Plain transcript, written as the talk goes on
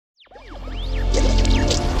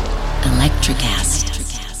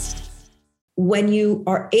Electrocast. When you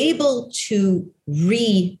are able to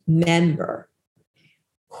remember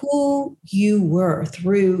who you were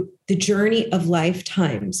through the journey of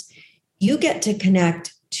lifetimes, you get to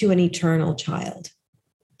connect to an eternal child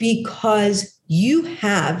because you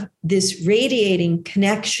have this radiating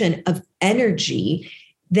connection of energy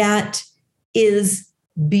that is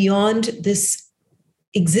beyond this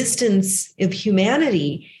existence of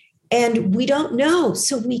humanity. And we don't know.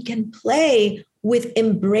 So we can play with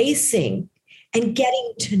embracing and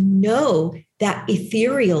getting to know that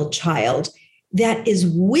ethereal child that is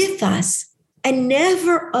with us and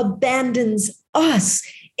never abandons us.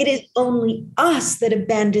 It is only us that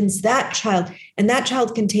abandons that child. And that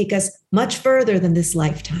child can take us much further than this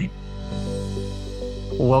lifetime.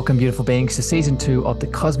 Welcome, beautiful beings, to season 2 of the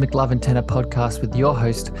Cosmic Love Antenna podcast with your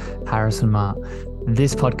host, Harrison Ma.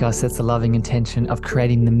 This podcast sets the loving intention of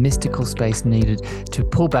creating the mystical space needed to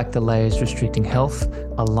pull back the layers restricting health,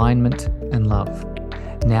 alignment, and love.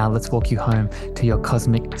 Now let's walk you home to your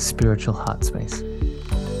cosmic spiritual heart space.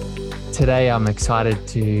 Today, I'm excited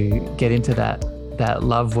to get into that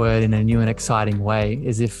love word in a new and exciting way,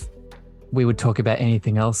 as if we would talk about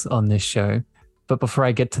anything else on this show. But before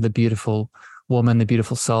I get to the beautiful woman, the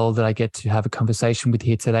beautiful soul that I get to have a conversation with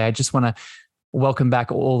here today, I just want to welcome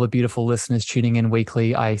back all the beautiful listeners tuning in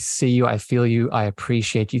weekly. I see you, I feel you, I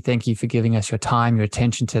appreciate you. Thank you for giving us your time, your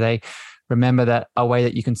attention today. Remember that a way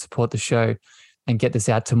that you can support the show and get this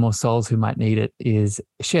out to more souls who might need it is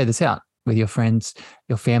share this out with your friends,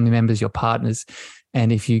 your family members, your partners.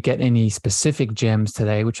 And if you get any specific gems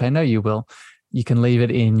today, which I know you will, you can leave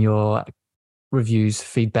it in your reviews,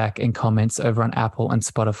 feedback, and comments over on Apple and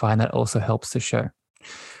Spotify, and that also helps the show.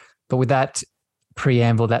 But with that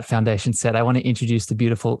preamble, that foundation set, I want to introduce the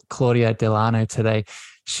beautiful Claudia Llano today.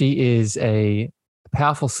 She is a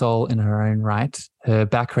powerful soul in her own right. Her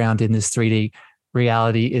background in this 3D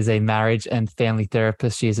reality is a marriage and family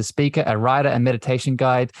therapist. She is a speaker, a writer, a meditation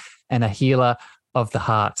guide, and a healer of the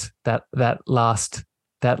heart. That last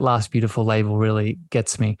beautiful label really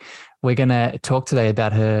gets me. We're going to talk today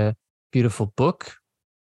about her beautiful book,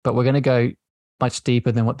 but we're going to go much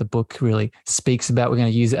deeper than what the book really speaks about. We're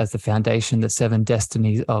going to use it as the foundation, the 7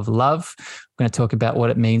 destinies of love. We're going to talk about what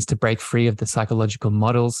it means to break free of the psychological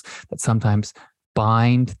models that sometimes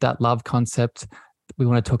bind that love concept. We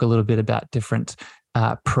want to talk a little bit about different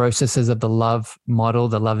processes of the love model,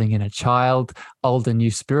 the loving inner child, old and new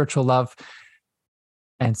spiritual love,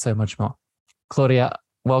 and so much more. Claudia,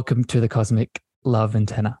 welcome to the Cosmic Love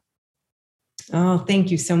Antenna. Oh, thank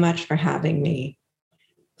you so much for having me.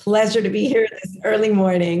 Pleasure to be here this early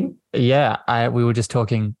morning. Yeah, we were just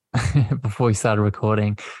talking before we started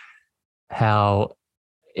recording how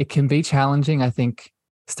it can be challenging, I think,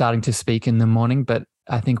 starting to speak in the morning. But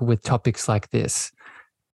I think with topics like this,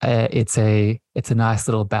 it's a nice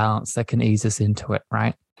little balance that can ease us into it,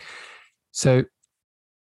 right? So,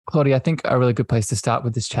 Claudia, I think a really good place to start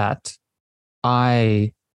with this chat.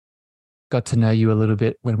 I got to know you a little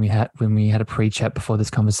bit when we had a pre-chat before this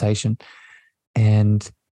conversation, and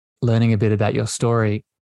learning a bit about your story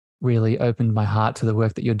really opened my heart to the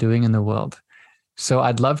work that you're doing in the world. So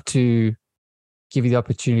I'd love to give you the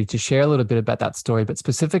opportunity to share a little bit about that story, but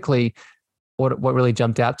specifically what really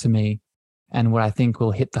jumped out to me and what I think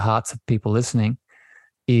will hit the hearts of people listening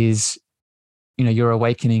is, your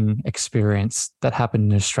awakening experience that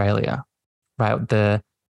happened in Australia, right? The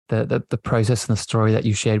process and the story that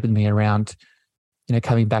you shared with me around,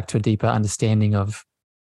 coming back to a deeper understanding of,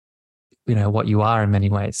 what you are in many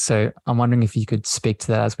ways. So I'm wondering if you could speak to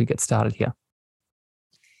that as we get started here.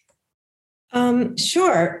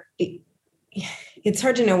 Sure. It's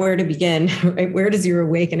hard to know where to begin, right? Where does your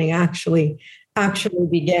awakening actually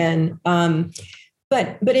begin?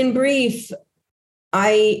 But in brief,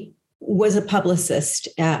 I was a publicist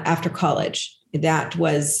after college.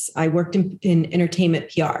 I worked in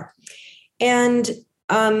entertainment PR. And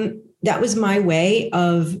that was my way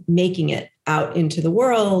of making it out into the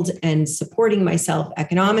world and supporting myself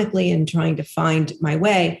economically and trying to find my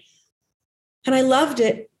way. And I loved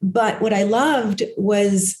it. But what I loved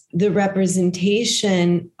was the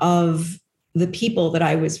representation of the people that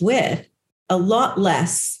I was with a lot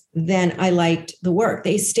less than I liked the work.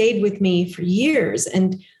 They stayed with me for years,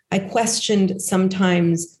 and I questioned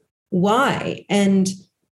sometimes why. And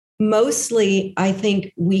mostly, I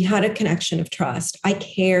think we had a connection of trust. I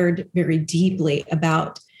cared very deeply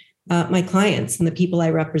about my clients and the people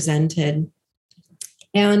I represented.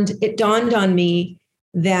 And it dawned on me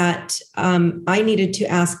that I needed to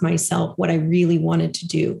ask myself what I really wanted to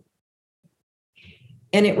do.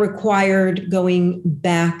 And it required going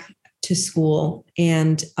back to school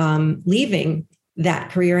and leaving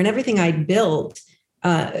that career and everything I'd built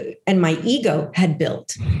and my ego had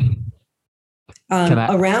built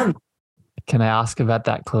around. Can I ask about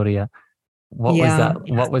that, Claudia? What was that?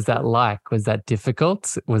 Yeah. What was that like? Was that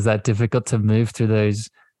difficult? Was that difficult to move through those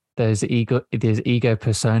ego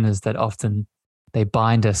personas that often they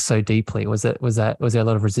bind us so deeply? Was there a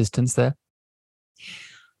lot of resistance there?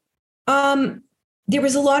 There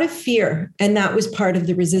was a lot of fear, and that was part of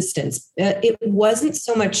the resistance. It wasn't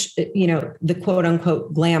so much, the quote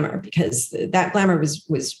unquote glamour, because that glamour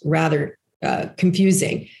was rather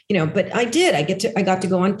confusing, but I got to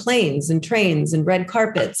go on planes and trains and red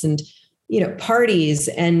carpets and, parties.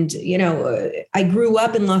 And, I grew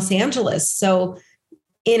up in Los Angeles. So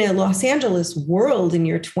in a Los Angeles world in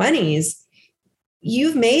your 20s,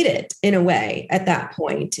 you've made it in a way at that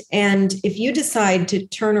point. And if you decide to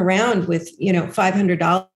turn around with,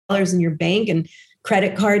 $500 in your bank and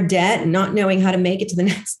credit card debt and not knowing how to make it to the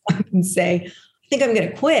next stop and say, I think I'm going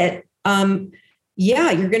to quit.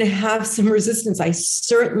 You're going to have some resistance. I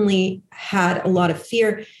certainly had a lot of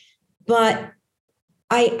fear, but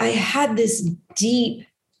I had this deep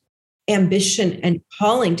ambition and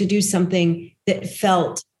calling to do something that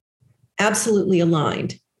felt absolutely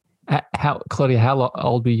aligned. Claudia, how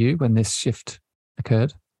old were you when this shift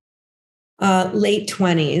occurred? Late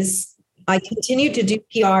 20s. I continued to do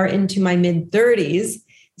PR into my mid 30s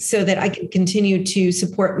so that I could continue to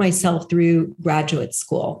support myself through graduate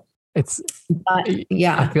school. I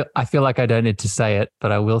feel like I don't need to say it,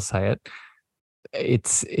 but I will say it.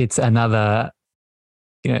 It's another,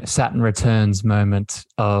 Saturn returns moment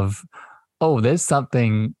of, there's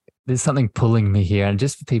something pulling me here. And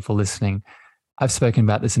just for people listening, I've spoken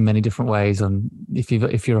about this in many different ways. If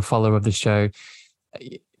you're a follower of the show,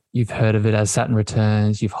 you've heard of it as Saturn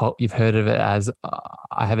returns. You've heard of it as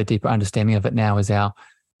I have a deeper understanding of it now as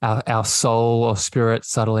our soul or spirit,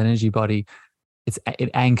 subtle energy body. It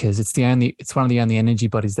anchors. It's one of the only energy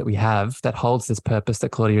bodies that we have that holds this purpose that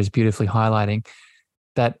Claudia is beautifully highlighting.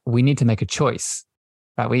 That we need to make a choice,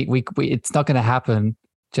 right? We it's not going to happen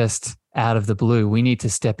just out of the blue. We need to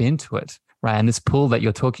step into it, right? And this pull that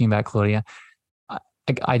you're talking about, Claudia.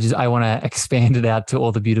 I want to expand it out to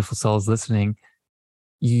all the beautiful souls listening.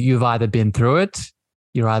 You've either been through it,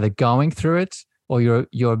 you're either going through it, or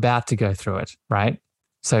you're about to go through it, right?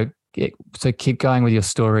 So keep going with your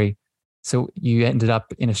story. So you ended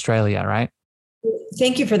up in Australia, right?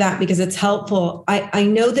 Thank you for that, because it's helpful. I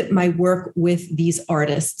know that my work with these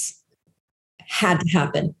artists had to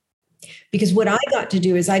happen, because what I got to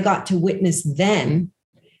do is I got to witness them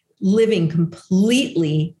living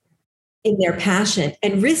completely in their passion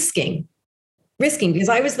and risking, because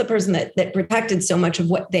I was the person that protected so much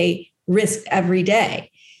of what they risked every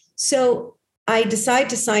day. So I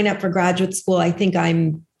decided to sign up for graduate school. I think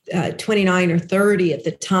I'm 29 or 30 at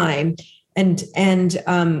the time. And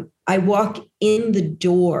I walk in the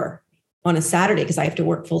door on a Saturday because I have to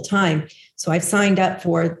work full time. So I've signed up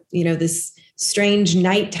for, this strange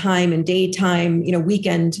nighttime and daytime,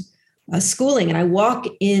 weekend schooling. And I walk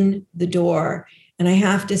in the door. And I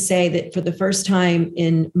have to say that for the first time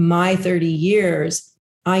in my 30 years,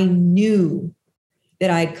 I knew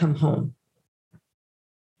that I'd come home.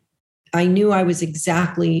 I knew I was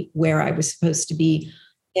exactly where I was supposed to be.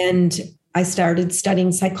 And I started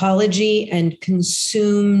studying psychology and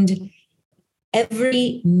consumed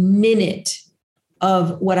every minute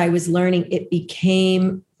of what I was learning. It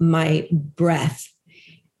became my breath.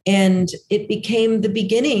 And it became the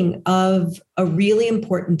beginning of a really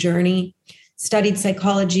important journey. Studied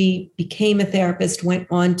psychology, became a therapist, went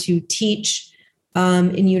on to teach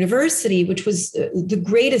in university, which was the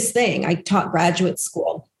greatest thing. I taught graduate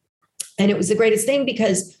school. And it was the greatest thing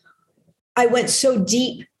because I went so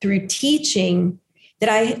deep through teaching that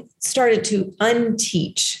I started to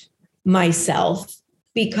unteach myself,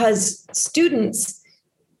 because students,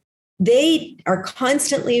 they are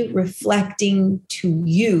constantly reflecting to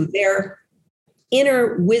you their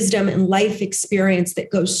inner wisdom and life experience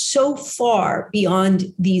that goes so far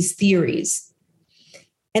beyond these theories.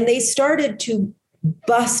 And they started to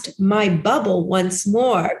bust my bubble once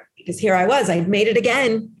more, because here I was, I'd made it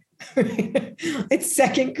again. It's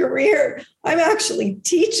second career. I'm actually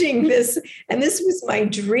teaching this. And this was my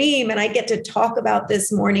dream. And I get to talk about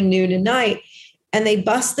this morning, noon, and night. And they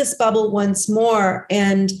bust this bubble once more.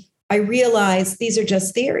 And I realized these are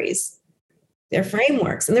just theories. They're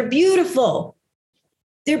frameworks, and they're beautiful.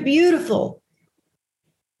 They're beautiful,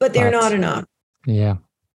 but they're not enough. Yeah.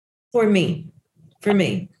 For me.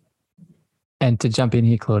 And to jump in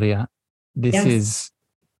here, Claudia, we're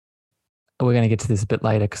going to get to this a bit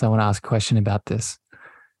later because I want to ask a question about this.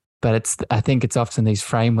 But I think it's often these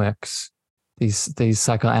frameworks these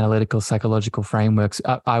psychoanalytical, psychological frameworks.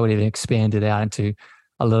 I would even expand it out into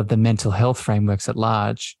a lot of the mental health frameworks at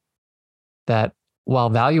large that,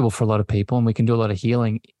 while valuable for a lot of people, and we can do a lot of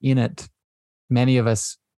healing in it, many of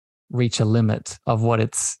us reach a limit of what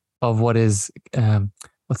is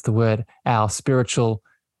what's the word? Our spiritual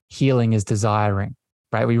healing is desiring,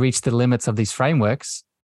 right? We reach the limits of these frameworks,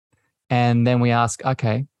 and then we ask,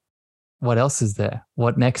 okay, what else is there?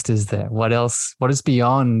 What next is there? What else? What is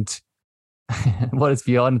beyond? What is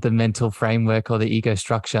beyond the mental framework or the ego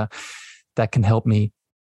structure that can help me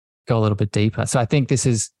go a little bit deeper? So I think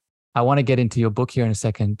I want to get into your book here in a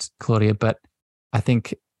second, Claudia, but I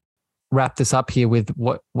think wrap this up here with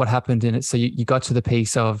what happened in it. So you got to the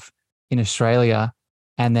piece of in Australia,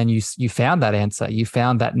 and then you found that answer. You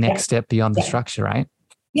found that next step beyond the structure, right?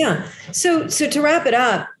 Yeah. So to wrap it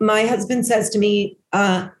up, my husband says to me,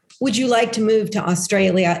 would you like to move to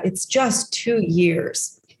Australia? It's just 2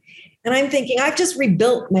 years. And I'm thinking, I've just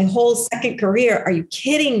rebuilt my whole second career. Are you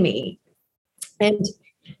kidding me? And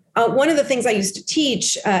one of the things I used to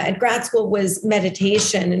teach at grad school was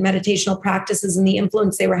meditation and meditational practices and the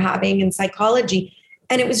influence they were having in psychology.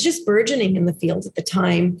 And it was just burgeoning in the field at the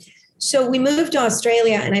time. So we moved to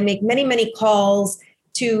Australia, and I make many, many calls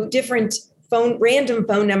to different random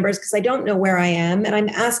phone numbers because I don't know where I am. And I'm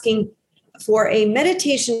asking for a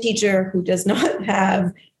meditation teacher who does not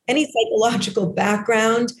have any psychological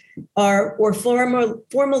background or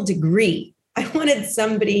formal degree. I wanted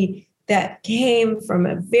somebody that came from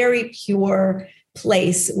a very pure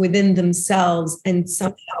place within themselves and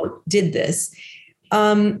somehow did this.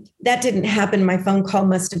 That didn't happen. My phone call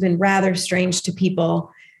must have been rather strange to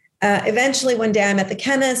people. Eventually, one day I'm at the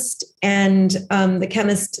chemist, and the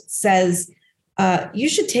chemist says, you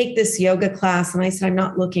should take this yoga class. And I said, I'm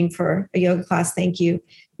not looking for a yoga class. Thank you.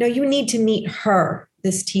 No, you need to meet her,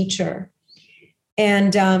 this teacher.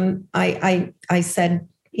 And I said,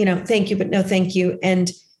 thank you, but no, thank you.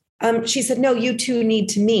 And she said, no, you two need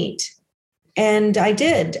to meet. And I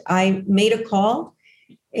did. I made a call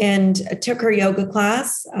and took her yoga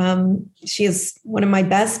class. She is one of my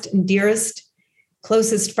best and dearest,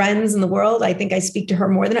 closest friends in the world. I think I speak to her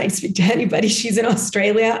more than I speak to anybody. She's in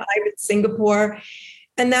Australia. I'm in Singapore.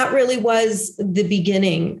 And that really was the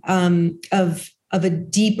beginning of a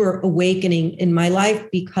deeper awakening in my life,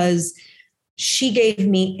 because she gave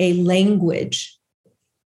me a language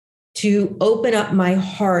to open up my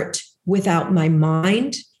heart without my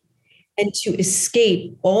mind and to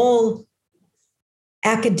escape all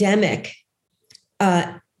academic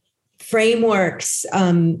frameworks,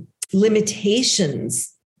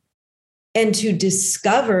 limitations, and to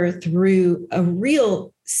discover through a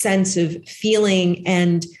real sense of feeling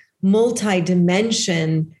and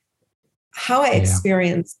multi-dimension how I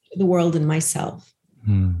experience the world and myself.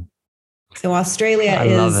 So Australia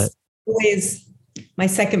is always my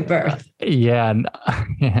second birth. And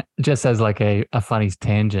just as like a funny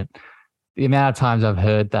tangent, the amount of times I've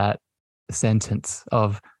heard that sentence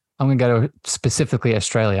of, I'm going to go to specifically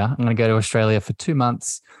Australia. I'm going to go to Australia for 2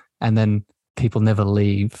 months, and then people never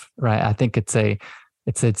leave, right? I think it's a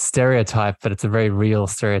stereotype, but it's a very real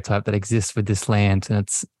stereotype that exists with this land. And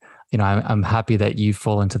it's, I'm happy that you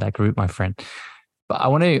fall into that group, my friend. But I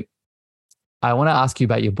want to ask you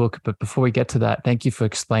about your book. But before we get to that, thank you for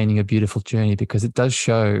explaining a beautiful journey, because it does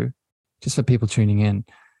show, just for people tuning in,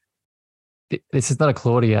 this is not a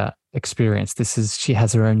Claudia experience. She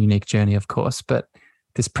has her own unique journey, of course, but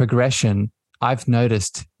this progression I've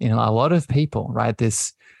noticed in a lot of people, right?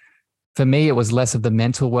 For me, it was less of the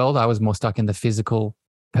mental world. I was more stuck in the physical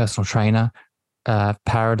personal trainer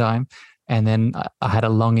paradigm. And then I had a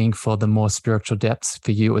longing for the more spiritual depths.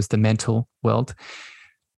 For you, it was the mental world.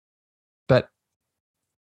 But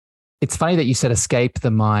it's funny that you said escape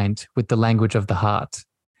the mind with the language of the heart.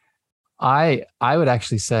 I would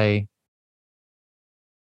actually say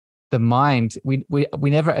the mind, we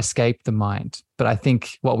never escape the mind. But I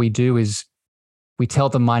think what we do is we tell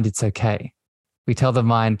the mind it's okay. We tell the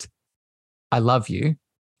mind, I love you,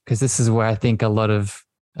 because this is where I think a lot of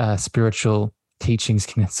spiritual teachings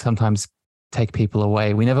can sometimes take people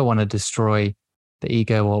away. We never want to destroy the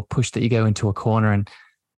ego or push the ego into a corner and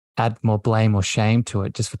add more blame or shame to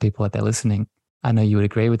it, just for people out there listening. I know you would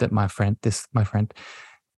agree with it, my friend.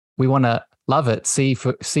 We want to love it, see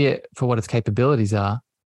it for what its capabilities are,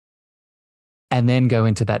 and then go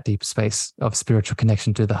into that deep space of spiritual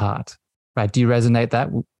connection to the heart. Right? Do you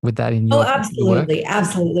resonate with that in your absolutely, work?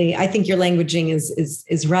 Absolutely. I think your languaging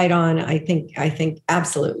is right on. I think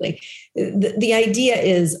absolutely. The idea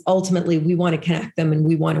is ultimately we want to connect them and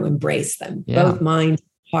we want to embrace them, both mind and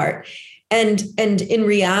heart. And in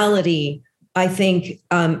reality, I think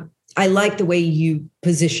I like the way you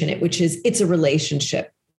position it, which is it's a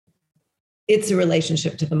relationship. It's a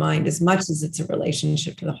relationship to the mind as much as it's a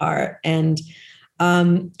relationship to the heart. And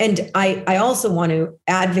I also want to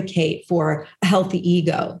advocate for a healthy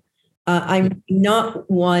ego. I'm not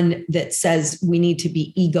one that says we need to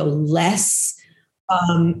be ego-less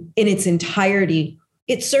in its entirety.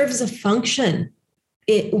 It serves a function.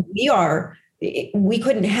 We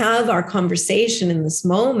couldn't have our conversation in this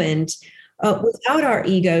moment without our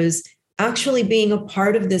egos actually being a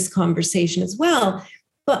part of this conversation as well.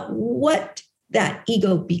 But what that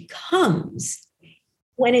ego becomes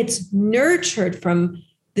when it's nurtured from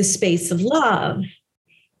the space of love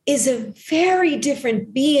is a very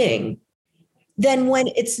different being than when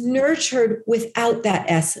it's nurtured without that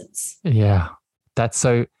essence. Yeah, that's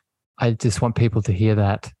so, I just want people to hear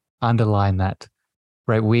that, underline that,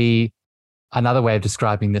 right? Another way of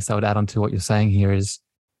describing this, I would add on to what you're saying here is,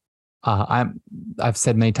 I've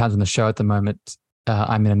said many times on the show at the moment,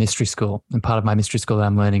 I'm in a mystery school, and part of my mystery school that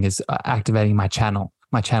I'm learning is activating my channel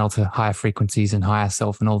to higher frequencies and higher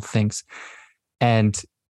self and all the things. And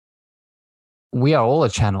we are all a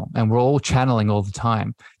channel, and we're all channeling all the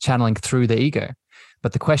time, channeling through the ego.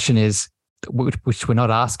 But the question is, which we're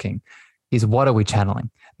not asking, is what are we channeling?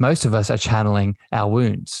 Most of us are channeling our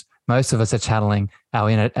wounds. Most of us are channeling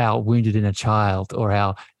our wounded inner child, or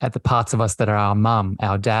at the parts of us that are our mum,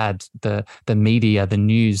 our dad, the media, the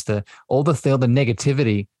news, all the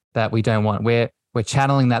negativity that we don't want. We're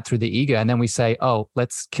channeling that through the ego, and then we say, "Oh,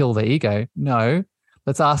 let's kill the ego." No,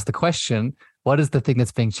 let's ask the question: what is the thing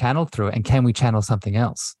that's being channeled through it, and can we channel something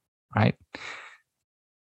else? Right,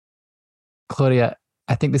 Claudia,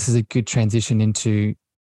 I think this is a good transition into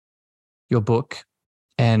your book.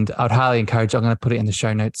 And I would highly encourage, I'm going to put it in the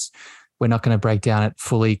show notes. We're not going to break down it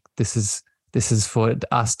fully. This is for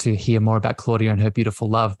us to hear more about Claudia and her beautiful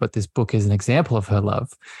love, but this book is an example of her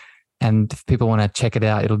love. And if people want to check it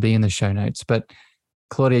out, it'll be in the show notes. But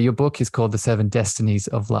Claudia, your book is called The 7 Destinies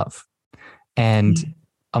of Love. And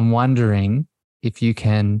I'm wondering if you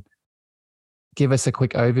can give us a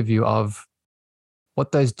quick overview of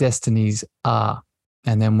what those destinies are,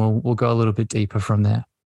 and then we'll go a little bit deeper from there.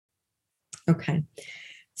 Okay.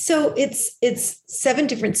 So it's 7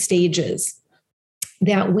 different stages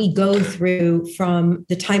that we go through from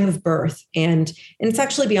the time of birth. And it's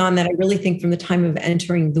actually beyond that. I really think from the time of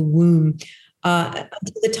entering the womb to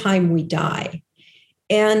the time we die.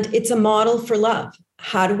 And it's a model for love.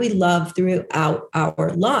 How do we love throughout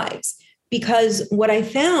our lives? Because what I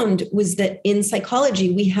found was that in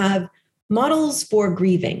psychology, we have models for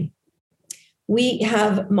grieving. We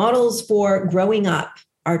have models for growing up,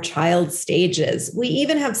 our child stages. We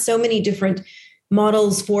even have so many different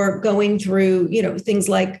models for going through, things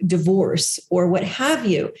like divorce or what have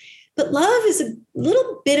you. But love is a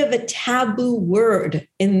little bit of a taboo word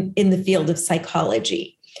in the field of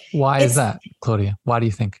psychology. Why is that, Claudia? Why do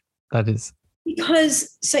you think that is?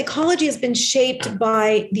 Because psychology has been shaped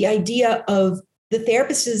by the idea of the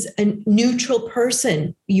therapist is a neutral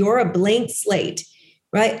person. You're a blank slate,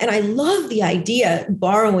 right? And I love the idea,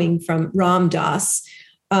 borrowing from Ram Dass,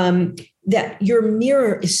 that your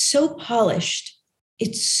mirror is so polished,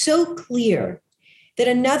 it's so clear that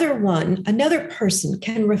another person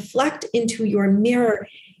can reflect into your mirror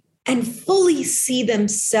and fully see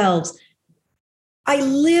themselves. I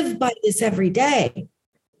live by this every day,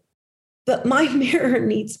 but my mirror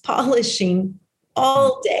needs polishing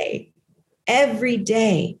all day, every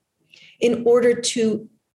day, in order to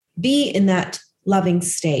be in that loving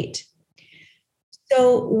state.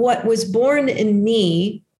 So what was born in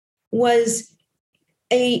me was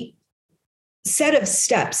a set of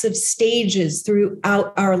steps, of stages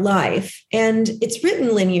throughout our life. And it's written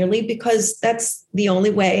linearly because that's the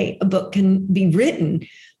only way a book can be written.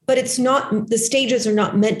 But the stages are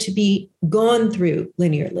not meant to be gone through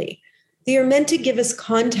linearly. They are meant to give us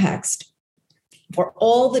context for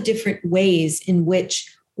all the different ways in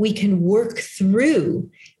which we can work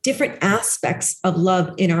through different aspects of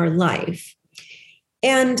love in our life.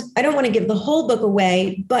 And I don't want to give the whole book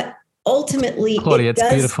away, but ultimately, Claudia, it's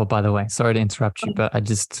beautiful, by the way. Sorry to interrupt you, but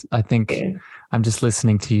I think I'm just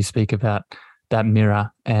listening to you speak about that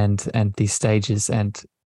mirror and these stages, and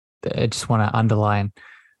I just want to underline,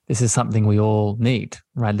 this is something we all need,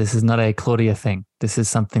 right? This is not a Claudia thing. This is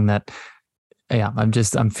something that,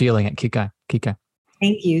 I'm feeling it. Keep going.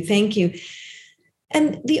 Thank you.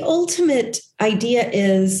 And the ultimate idea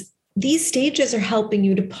is these stages are helping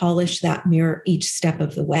you to polish that mirror each step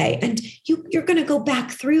of the way. And you're going to go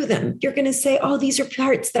back through them. You're going to say, oh, these are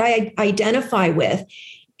parts that I identify with,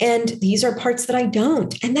 and these are parts that I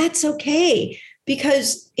don't. And that's okay,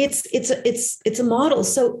 because it's a model.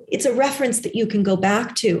 So it's a reference that you can go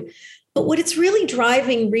back to. But what it's really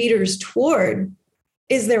driving readers toward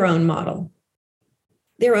is their own model,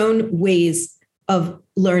 their own ways of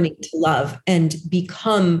learning to love and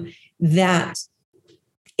become that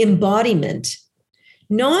embodiment,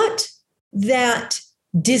 not that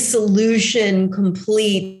dissolution,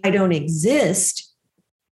 complete, I don't exist.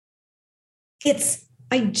 It's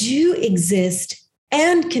I do exist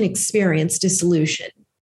and can experience dissolution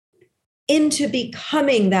into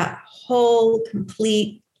becoming that whole,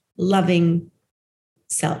 complete, loving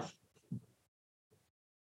self.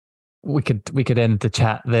 We could end the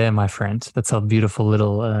chat there, my friend. That's a beautiful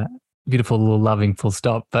little loving full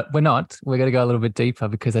stop. But we're not. We're going to go a little bit deeper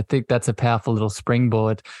because I think that's a powerful little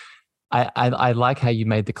springboard. I like how you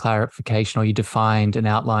made the clarification, or you defined and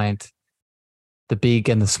outlined the big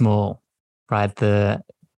and the small, right? The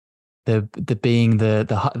being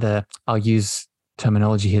the I'll use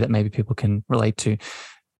terminology here that maybe people can relate to,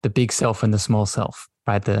 the big self and the small self,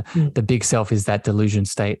 right? The big self is that delusion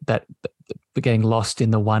state, that we're getting lost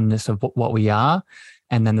in the oneness of what we are.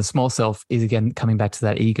 And then the small self is, again, coming back to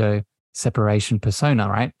that ego separation persona,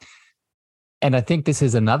 right? And I think this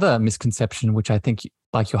is another misconception, which I think,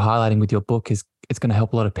 like you're highlighting with your book, is it's going to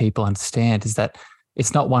help a lot of people understand, is that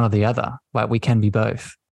it's not one or the other, right? We can be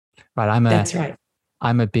both, right? That's right.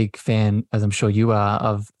 I'm a big fan, as I'm sure you are,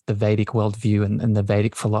 of the Vedic worldview and the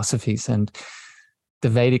Vedic philosophies. And the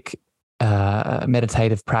Vedic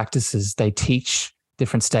meditative practices, they teach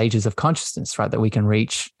different stages of consciousness, right, that we can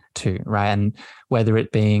reach to, right? And whether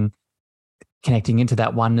it being connecting into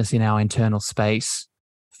that oneness in our internal space,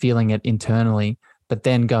 feeling it internally, but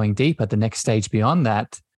then going deeper, the next stage beyond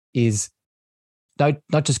that is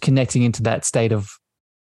not just connecting into that state of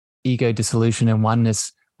ego dissolution and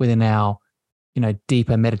oneness within our,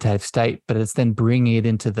 deeper meditative state, but it's then bringing it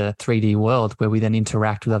into the 3D world where we then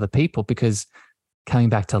interact with other people. Because coming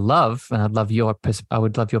back to love, and I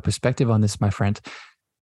would love your perspective on this, my friend.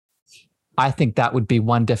 I think that would be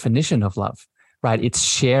one definition of love, right? It's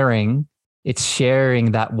sharing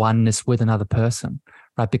that oneness with another person,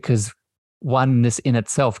 right? Because oneness in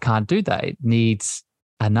itself can't do that. It needs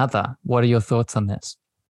another. What are your thoughts on this?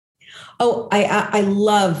 Oh, I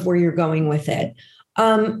love where you're going with it.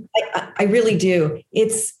 I really do.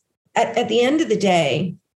 It's at the end of the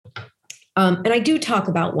day, and I do talk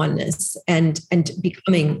about oneness and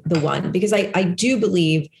becoming the one, because I do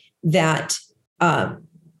believe that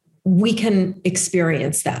we can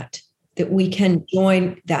experience that we can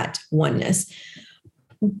join that oneness.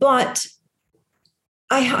 But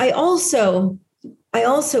I also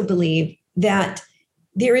believe that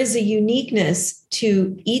there is a uniqueness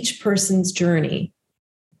to each person's journey,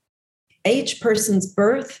 each person's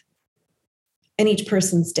birth, and each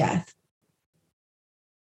person's death.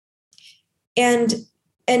 And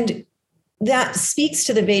that speaks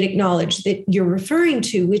to the Vedic knowledge that you're referring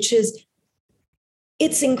to, which is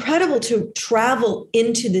it's incredible to travel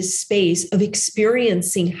into this space of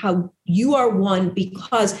experiencing how you are one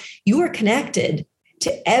because you are connected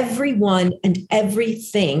to everyone and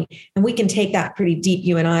everything. And we can take that pretty deep,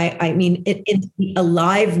 you and I mean, into the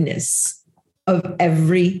aliveness of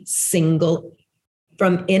every single,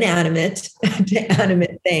 from inanimate to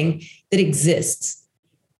animate thing that exists.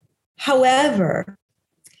 However,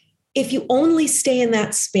 if you only stay in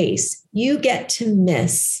that space, you get to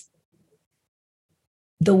miss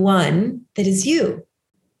the one that is you.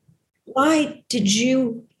 Why did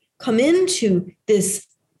you come into this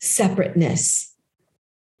separateness?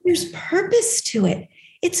 There's purpose to it.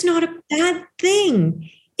 It's not a bad thing.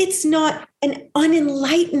 It's not an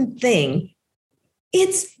unenlightened thing.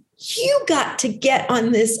 It's you got to get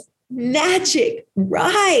on this magic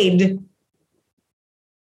ride.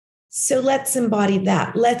 So let's embody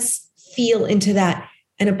that. Let's feel into that.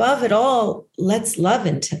 And above it all, let's love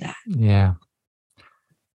into that. Yeah.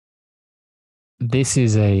 This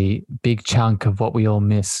is a big chunk of what we all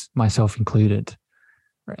miss, myself included.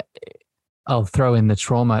 I'll throw in the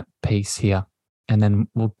trauma piece here, and then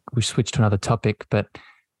we'll switch to another topic. But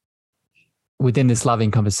within this loving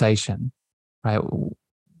conversation, right,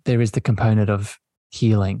 there is the component of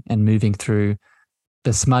healing and moving through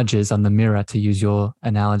the smudges on the mirror, to use your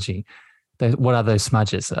analogy. What are those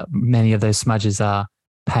smudges? Many of those smudges are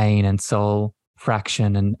pain and soul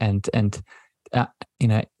fraction and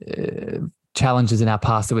challenges in our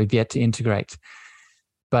past that we've yet to integrate.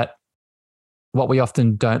 But what we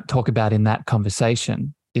often don't talk about in that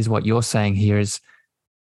conversation is what you're saying here is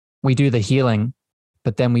we do the healing,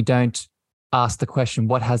 but then we don't ask the question,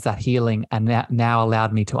 what has that healing and now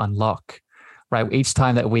allowed me to unlock, right? Each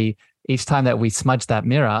time that we smudge that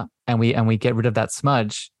mirror and we get rid of that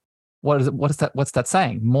smudge, what's that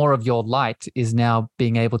saying? More of your light is now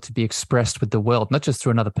being able to be expressed with the world, not just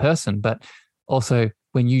through another person, but also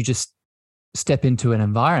when you just step into an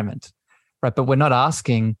environment, right? But we're not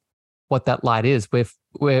asking what that light is. We're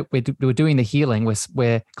doing the healing.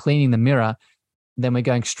 We're cleaning the mirror. Then we're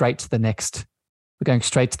going straight to the next. We're going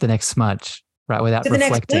straight to the next smudge, right? Without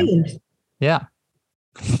reflecting. Yeah.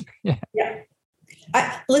 Yeah.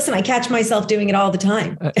 Listen, I catch myself doing it all the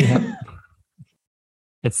time. Yeah.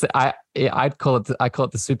 I'd call it the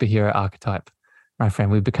superhero archetype, my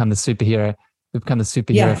friend. We've become the superhero. We've become the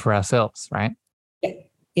superhero for ourselves, right?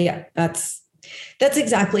 Yeah, that's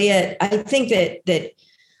exactly it. I think that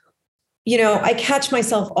I catch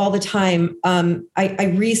myself all the time.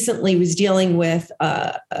 I recently was dealing with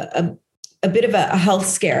a bit of a health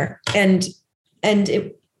scare, and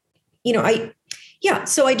it,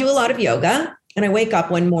 so I do a lot of yoga, and I wake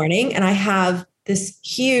up one morning and I have this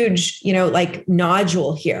huge, like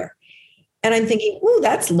nodule here. And I'm thinking, ooh,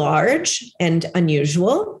 that's large and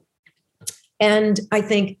unusual. And I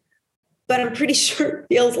think, but I'm pretty sure it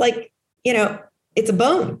feels like, it's a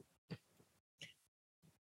bone.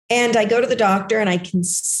 And I go to the doctor and I can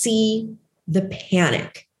see the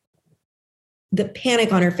panic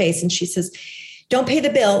on her face. And she says, don't pay the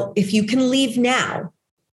bill. If you can leave now,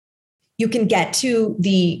 you can get to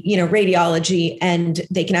the, radiology, and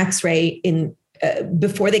they can x-ray in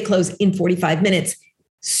before they close in 45 minutes,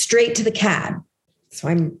 straight to the cab. So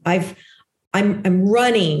I'm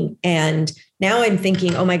running, and now I'm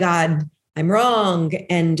thinking, oh my God, I'm wrong.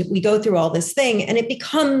 And we go through all this thing, and it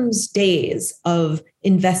becomes days of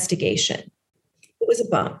investigation. It was a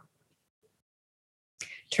bone.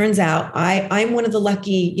 Turns out I'm one of the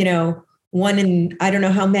lucky, one in, I don't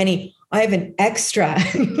know how many. I have an extra,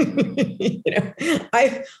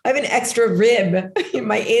 I have an extra rib.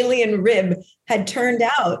 My alien rib had turned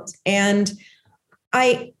out. And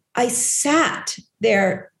I sat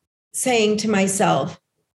there saying to myself,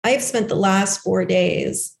 I have spent the last 4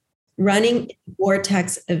 days running in a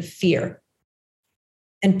vortex of fear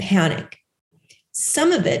and panic.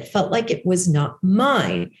 Some of it felt like it was not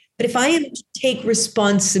mine. But if I am to take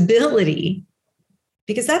responsibility,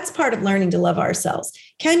 because that's part of learning to love ourselves.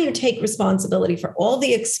 Can you take responsibility for all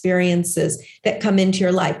the experiences that come into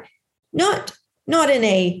your life? Not in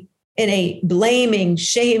a blaming,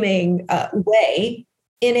 shaming way.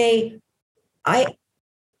 I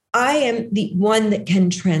am the one that can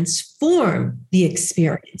transform the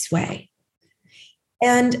experience way.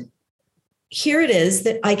 And here it is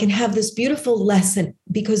that I can have this beautiful lesson,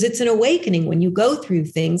 because it's an awakening. When you go through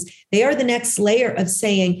things, they are the next layer of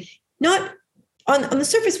saying, not on the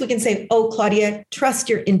surface, we can say, oh, Claudia, trust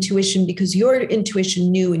your intuition, because your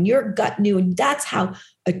intuition knew and your gut knew, and that's how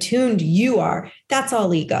attuned you are. That's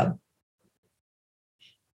all ego.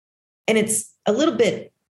 And it's a little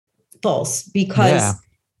bit false, because,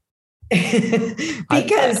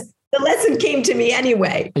 because the lesson came to me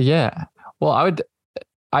anyway. Yeah. Well,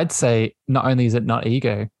 I'd say not only is it not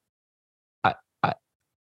ego,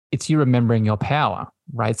 it's you remembering your power,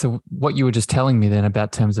 right? So what you were just telling me then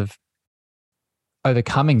about terms of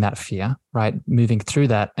overcoming that fear, right? Moving through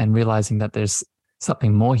that and realizing that there's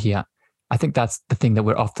something more here. I think that's the thing that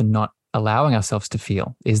we're often not allowing ourselves to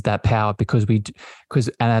feel, is that power, because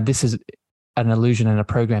this is an illusion and a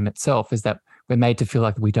program itself, is that we're made to feel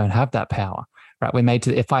like we don't have that power, right? We're made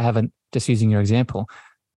to, if I haven't, just using your example,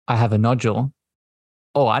 I have a nodule,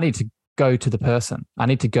 I need to go to the person. I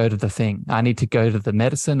need to go to the thing. I need to go to the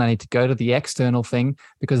medicine. I need to go to the external thing,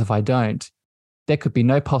 because if I don't, there could be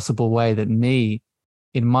no possible way that me,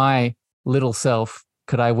 in my little self,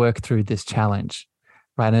 could I work through this challenge,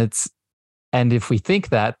 right? And if we think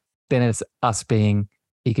that, then it's us being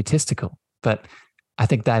egotistical. But I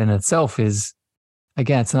think that in itself is,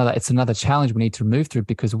 again, it's another challenge we need to move through,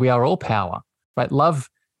 because we are all power, right? Love,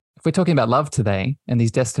 if we're talking about love today and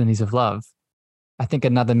these destinies of love, I think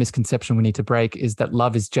another misconception we need to break is that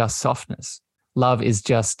love is just softness. Love is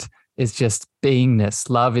just beingness.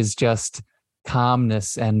 Love is just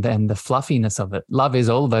calmness and the fluffiness of it. Love is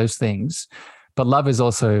all those things, but love is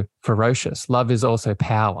also ferocious. Love is also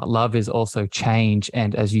power. Love is also change.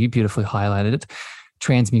 And as you beautifully highlighted it,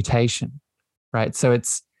 transmutation, right? So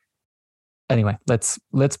anyway, let's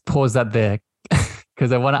pause that there,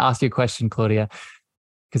 because I want to ask you a question, Claudia,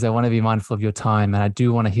 because I want to be mindful of your time. And I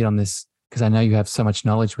do want to hit on this, because I know you have so much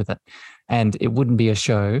knowledge with it. And it wouldn't be a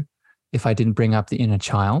show if I didn't bring up the inner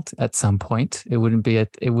child at some point. It wouldn't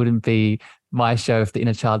be my show if the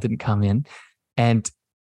inner child didn't come in. And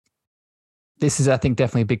this is, I think,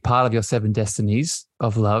 definitely a big part of your 7 destinies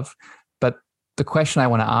of love. But the question I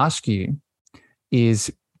want to ask you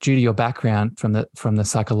is, due to your background from the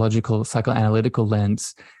psychological, psychoanalytical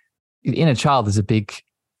lens, the inner child is a big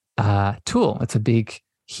tool. It's a big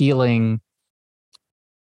healing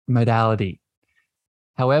modality.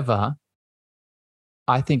 However,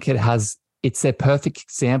 I think it's a perfect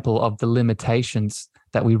example of the limitations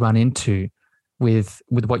that we run into with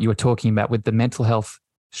what you were talking about, with the mental health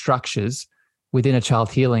structures within a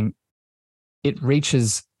child healing. It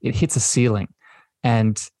hits a ceiling,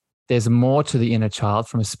 and there's more to the inner child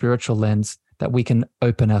from a spiritual lens that we can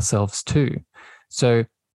open ourselves to. So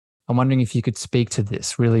I'm wondering if you could speak to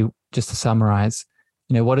this, really, just to summarize,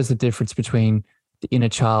 what is the difference between the inner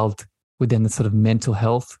child within the sort of mental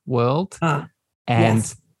health world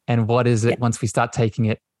and what is it once we start taking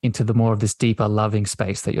it into the more of this deeper loving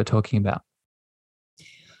space that you're talking about?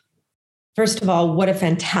 First of all, what a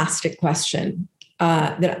fantastic question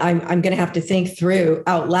that I'm going to have to think through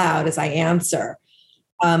out loud as I answer.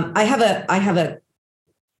 I have a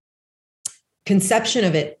conception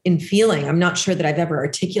of it in feeling. I'm not sure that I've ever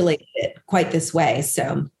articulated it quite this way.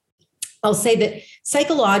 So I'll say that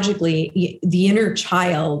psychologically, the inner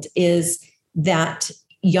child is that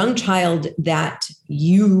young child that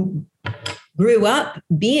you grew up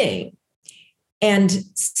being and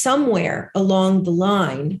somewhere along the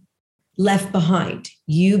line left behind.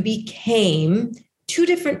 You became two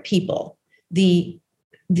different people, the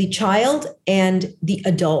child and the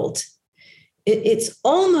adult. It's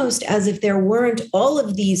almost as if there weren't all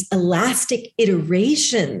of these elastic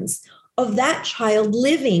iterations of that child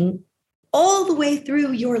living all the way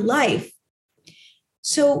through your life.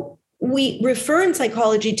 So we refer in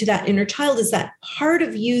psychology to that inner child as that part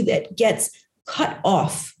of you that gets cut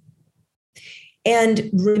off and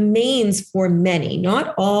remains for many,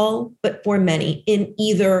 not all, but for many, in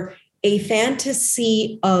either a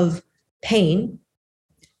fantasy of pain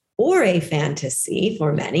or a fantasy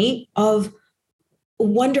for many of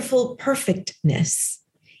wonderful perfectness.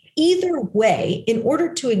 Either way, in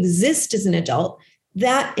order to exist as an adult,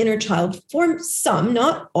 that inner child, for some,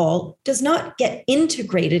 not all, does not get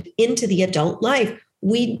integrated into the adult life.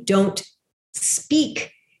 We don't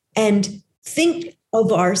speak and think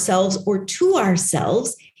of ourselves or to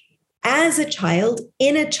ourselves as a child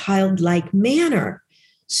in a childlike manner.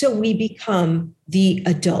 So we become the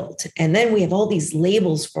adult. And then we have all these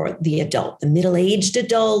labels for the adult, the middle-aged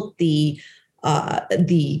adult, the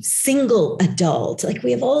single adult. Like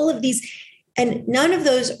we have all of these, and none of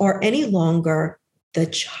those are any longer the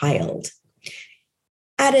child.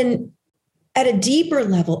 At a deeper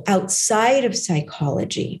level outside of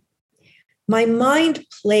psychology, my mind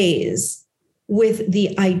plays with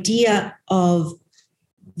the idea of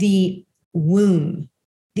the womb,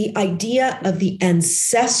 the idea of the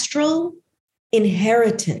ancestral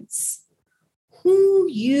inheritance, who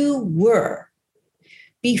you were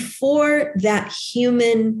before that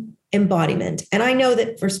human embodiment. And I know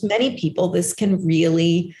that for many people, this can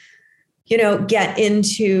really, get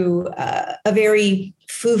into a very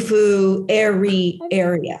foo-foo, airy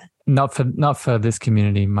area. Not for this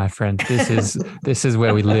community, my friend. This is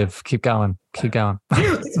where we live. Keep going.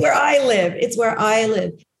 It's where I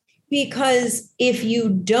live. Because if you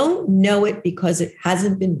don't know it because it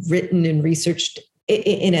hasn't been written and researched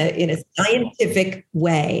in a scientific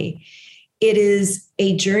way, it is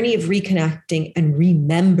a journey of reconnecting and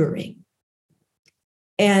remembering.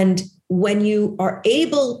 And when you are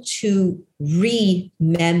able to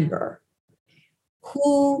remember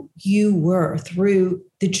who you were through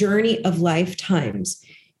the journey of lifetimes,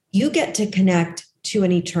 you get to connect to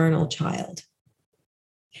an eternal child.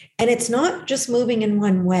 And it's not just moving in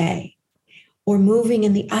one way or moving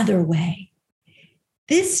in the other way.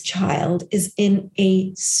 This child is in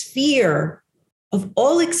a sphere of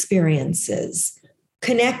all experiences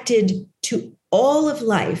connected to all of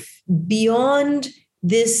life beyond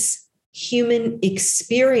this human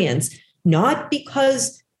experience, not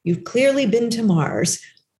because you've clearly been to Mars,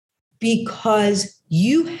 because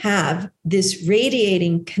you have this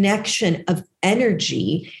radiating connection of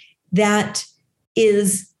energy that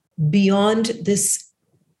is beyond this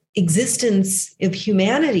existence of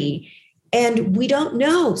humanity. And we don't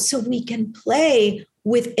know. So we can play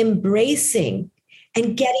with embracing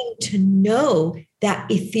and getting to know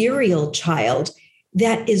that ethereal child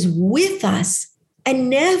that is with us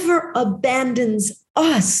and never abandons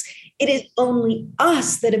us. It is only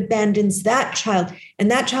us that abandons that child.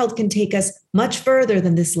 And that child can take us much further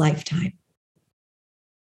than this lifetime.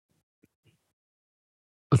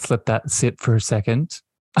 Let's let that sit for a second.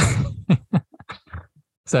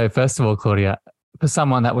 So first of all, Claudia, for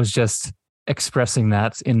someone that was just expressing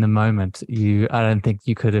that in the moment, I don't think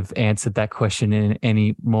you could have answered that question in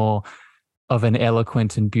any more of an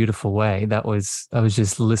eloquent and beautiful way. I was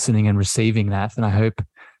just listening and receiving that. And I hope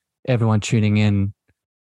everyone tuning in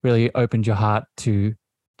really opened your heart to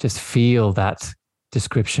just feel that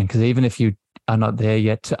description. Because even if you are not there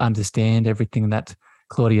yet to understand everything that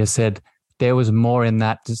Claudia said, there was more in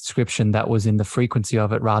that description that was in the frequency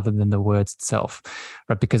of it rather than the words itself,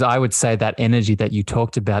 right? Because I would say that energy that you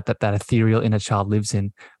talked about, that ethereal inner child lives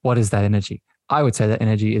in, what is that energy? I would say that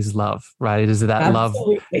energy is love, right? It is that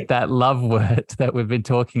Absolutely. love word that we've been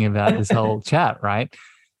talking about this whole chat, right?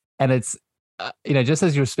 And it's, just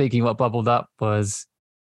as you were speaking, what bubbled up was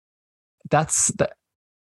I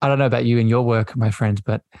don't know about you in your work, my friends,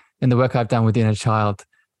 but in the work I've done with inner child,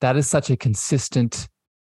 that is such a consistent,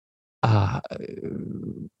 I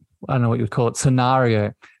don't know what you would call it,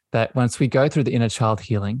 scenario, that once we go through the inner child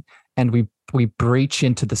healing and we breach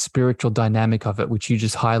into the spiritual dynamic of it, which you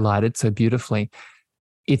just highlighted so beautifully,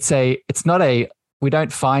 we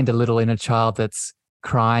don't find a little inner child that's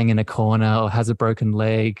crying in a corner or has a broken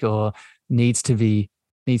leg or needs to be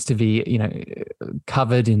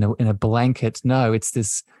covered in a blanket. No, it's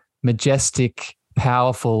this majestic,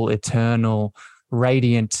 powerful, eternal,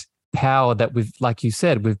 radiant power that we've, like you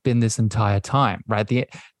said, we've been this entire time, right? The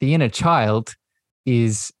inner child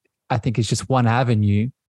I think is just one avenue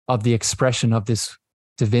of the expression of this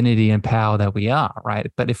divinity and power that we are, right?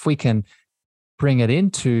 But if we can bring it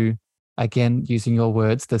into, again, using your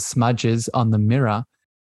words, the smudges on the mirror,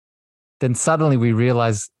 then suddenly we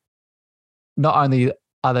realize not only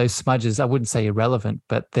are those smudges, I wouldn't say irrelevant,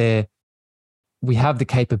 but we have the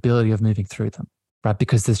capability of moving through them, right?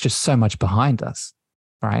 Because there's just so much behind us,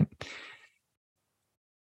 right?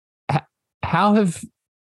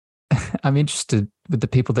 I'm interested with the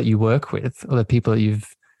people that you work with or the people that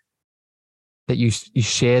you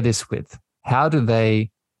share this with. Do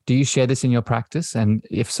you share this in your practice? And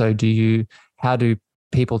if so, how do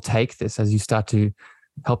people take this as you start to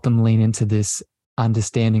help them lean into this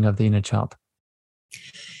understanding of the inner child?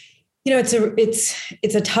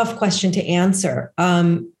 It's a tough question to answer.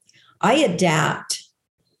 I adapt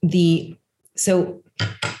so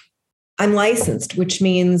I'm licensed, which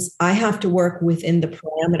means I have to work within the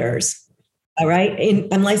parameters. All right.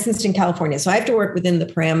 I'm licensed in California, so I have to work within the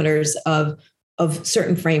parameters of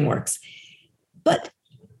certain frameworks. But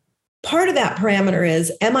part of that parameter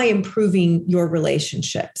is, am I improving your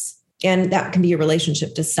relationships? And that can be your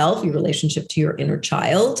relationship to self, your relationship to your inner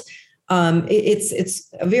child.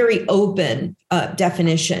 It's a very open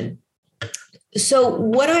definition. So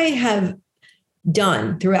what I have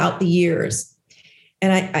done throughout the years,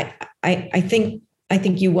 and I think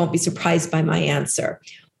you won't be surprised by my answer.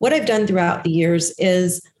 What I've done throughout the years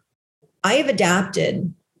is I have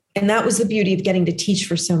adapted, and that was the beauty of getting to teach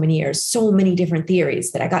for so many years, so many different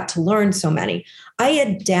theories that I got to learn so many. I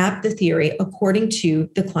adapt the theory according to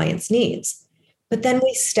the client's needs. But then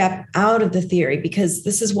we step out of the theory, because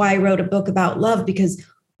this is why I wrote a book about love, because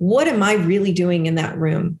what am I really doing in that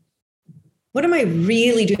room? What am I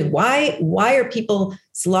really doing? Why are people's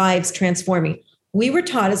lives transforming? We were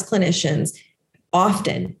taught as clinicians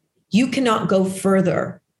often, you cannot go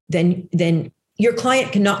further than your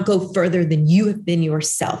client cannot go further than you have been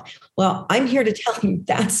yourself. Well, I'm here to tell you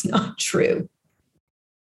that's not true.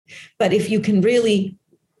 But if you can really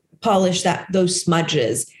polish those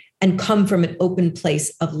smudges and come from an open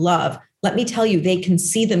place of love, let me tell you, they can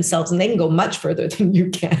see themselves and they can go much further than you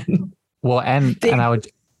can. Well, and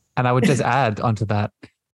I would just add onto that,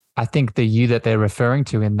 I think the you that they're referring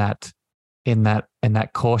to in that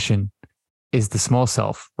caution is the small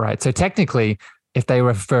self, right? So technically, if they were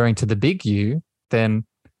referring to the big you, then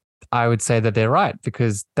I would say that they're right,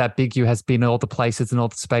 because that big you has been all the places and all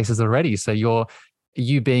the spaces already. So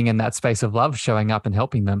you being in that space of love, showing up and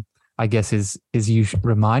helping them, I guess is you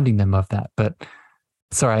reminding them of that. But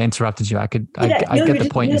sorry, I interrupted you. I get the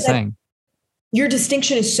point you're saying. Your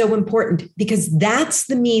distinction is so important, because that's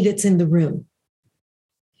the me that's in the room.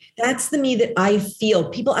 That's the me that I feel.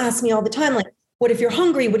 People ask me all the time, like, what if you're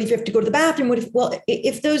hungry? What if you have to go to the bathroom?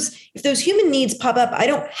 If those human needs pop up, I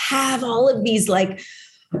don't have all of these, like,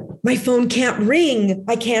 my phone can't ring,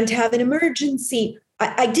 I can't have an emergency.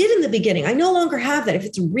 I did in the beginning. I no longer have that. If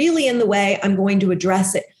it's really in the way, I'm going to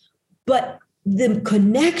address it. But the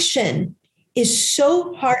connection is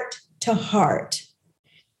so heart to heart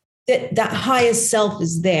that highest self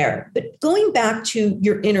is there. But going back to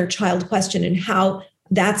your inner child question and how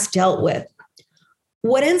that's dealt with,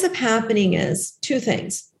 what ends up happening is two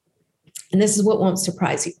things. And this is what won't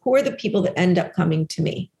surprise you. Who are the people that end up coming to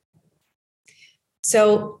me?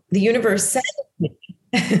 So the universe sends me.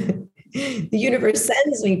 The universe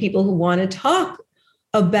sends me people who want to talk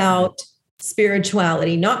about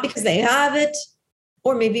spirituality, not because they have it,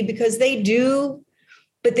 or maybe because they do,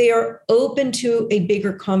 but they are open to a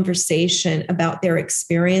bigger conversation about their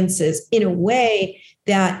experiences in a way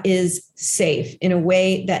that is safe, in a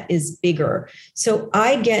way that is bigger. So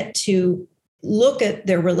I get to look at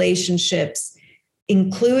their relationships,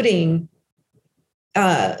 including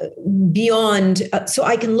beyond, so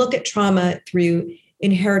I can look at trauma through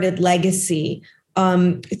inherited legacy,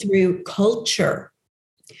 through culture,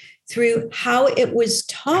 through how it was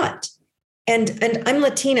taught. And I'm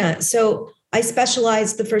Latina, so I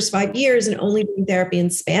specialized the first 5 years in only doing therapy in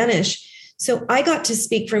Spanish. So I got to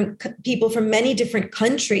speak from people from many different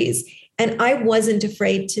countries. And I wasn't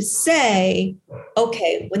afraid to say,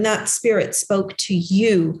 okay, when that spirit spoke to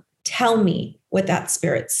you, tell me what that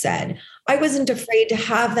spirit said. I wasn't afraid to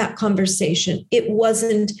have that conversation. It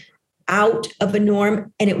wasn't out of a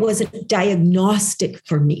norm, and it wasn't diagnostic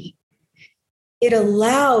for me. It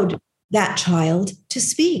allowed that child to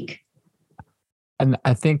speak. And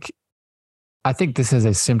I think this is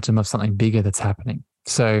a symptom of something bigger that's happening.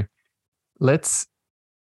 So let's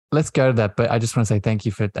go to that. But I just want to say thank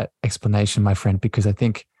you for that explanation, my friend, because I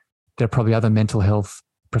think there are probably other mental health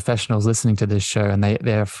professionals listening to this show, and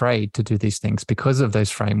they're afraid to do these things because of those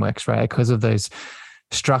frameworks, right? Because of those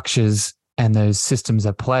structures and those systems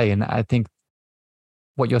at play. And I think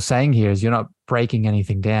what you're saying here is you're not breaking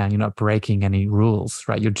anything down. You're not breaking any rules,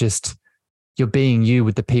 right? You're being you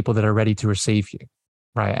with the people that are ready to receive you,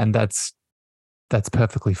 right? And that's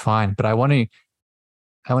perfectly fine. But I want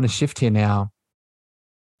to shift here now,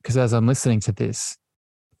 because as I'm listening to this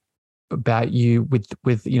about you with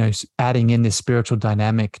adding in this spiritual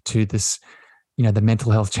dynamic to this, the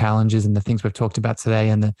mental health challenges and the things we've talked about today,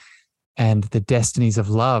 and the destinies of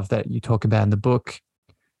love that you talk about in the book.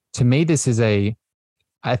 To me, this is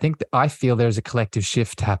I feel there's a collective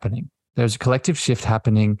shift happening. There's a collective shift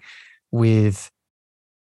happening with,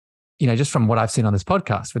 just from what I've seen on this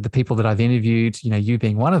podcast, with the people that I've interviewed, you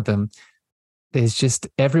being one of them. There's just,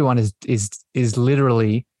 everyone is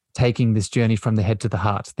literally taking this journey from the head to the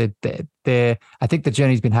heart. I think the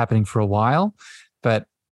journey's been happening for a while, but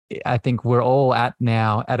I think we're all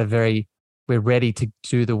we're ready to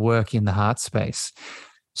do the work in the heart space.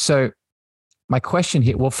 So my question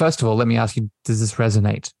here, well, first of all, let me ask you, does this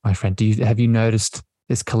resonate, my friend? Have you noticed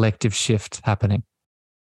this collective shift happening?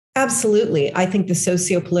 Absolutely. I think the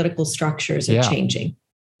socio-political structures are changing,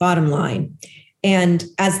 bottom line. And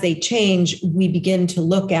as they change, we begin to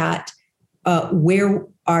look at where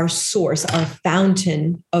our source, our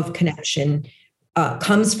fountain of connection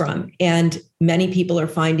comes from. And many people are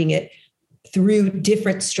finding it through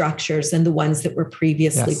different structures than the ones that were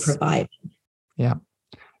previously provided. Yeah.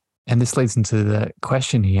 And this leads into the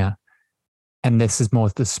question here. And this is more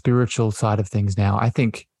the spiritual side of things now. I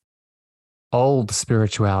think old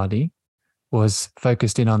spirituality was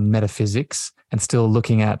focused in on metaphysics and still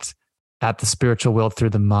looking at the spiritual world through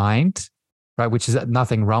the mind, right? Which is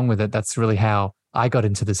nothing wrong with it. That's really how I got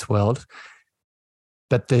into this world.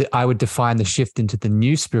 But I would define the shift into the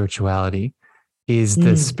new spirituality is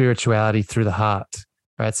the spirituality through the heart,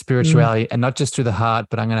 right? Spirituality, and not just through the heart,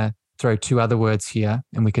 but I'm going to throw two other words here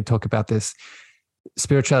and we can talk about this.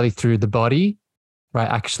 Spirituality through the body, right?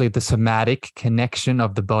 Actually, the somatic connection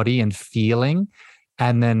of the body and feeling,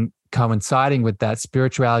 and then coinciding with that,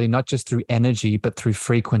 spirituality, not just through energy, but through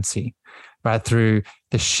frequency, right? Through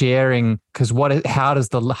the sharing, because how does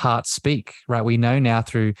the heart speak, right? We know now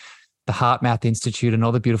through the Heart Math Institute and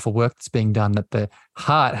all the beautiful work that's being done that the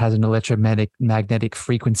heart has an electromagnetic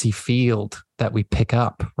frequency field that we pick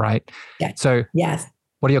up, right? Yes. So yes.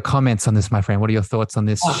 What are your comments on this, my friend? What are your thoughts on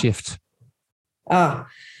this shift? Just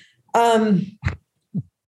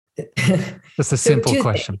a simple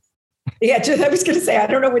question. Yeah, I was going to say, I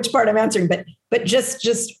don't know which part I'm answering, but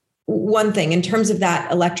just one thing in terms of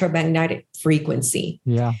that electromagnetic frequency.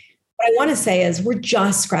 Yeah. What I want to say is we're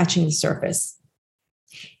just scratching the surface.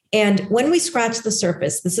 And when we scratch the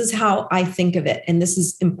surface, this is how I think of it. And this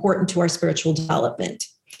is important to our spiritual development.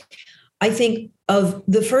 I think of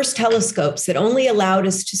the first telescopes that only allowed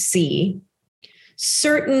us to see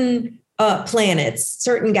certain planets,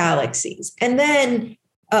 certain galaxies. And then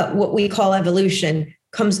what we call evolution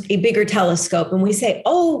comes a bigger telescope. And we say,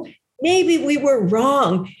 oh, maybe we were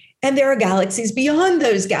wrong. And there are galaxies beyond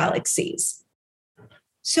those galaxies.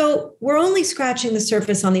 So we're only scratching the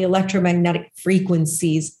surface on the electromagnetic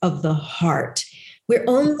frequencies of the heart. We're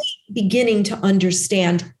only beginning to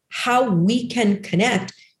understand how we can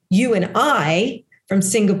connect, you and I, from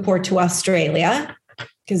Singapore to Australia,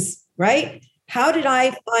 because, right? How did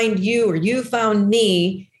I find you or you found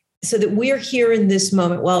me so that we're here in this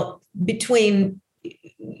moment? Well, between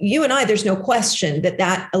you and I, there's no question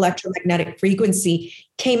that electromagnetic frequency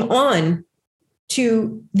came on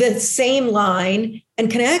to the same line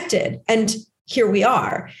and connected. And here we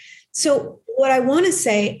are. So what I want to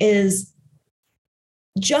say is,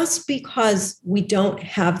 just because we don't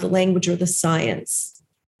have the language or the science,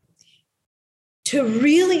 to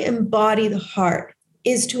really embody the heart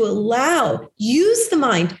is to use the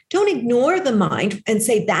mind. Don't ignore the mind and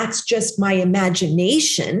say, that's just my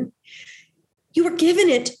imagination. You were given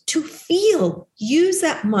it to feel. Use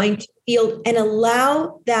that mind to feel and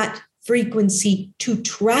allow that frequency to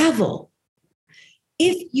travel.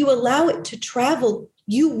 If you allow it to travel,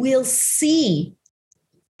 you will see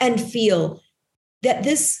and feel that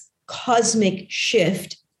this cosmic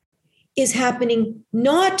shift is happening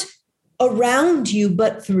not around you,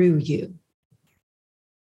 but through you.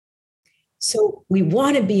 So we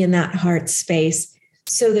want to be in that heart space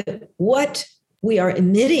so that what we are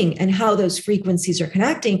emitting and how those frequencies are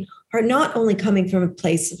connecting are not only coming from a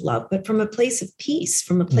place of love, but from a place of peace,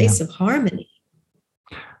 from a place of harmony.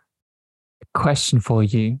 Question for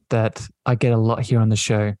you that I get a lot here on the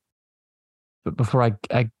show. But before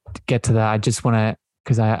I get to that, I just want to,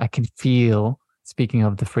 because I can feel, speaking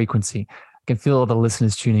of the frequency, I can feel all the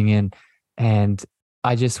listeners tuning in. And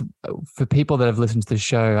for people that have listened to the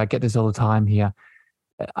show, I get this all the time here.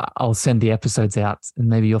 I'll send the episodes out, and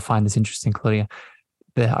maybe you'll find this interesting, Claudia.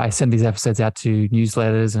 I send these episodes out to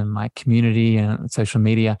newsletters and my community and social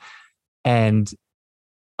media. And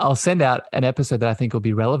I'll send out an episode that I think will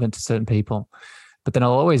be relevant to certain people, but then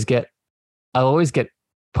I'll always get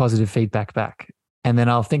positive feedback back. And then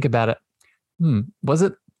I'll think about it. Was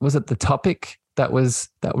it the topic that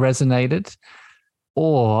resonated,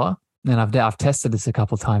 or, and I've tested this a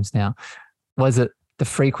couple of times now, was it the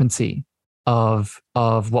frequency of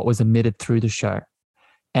what was emitted through the show?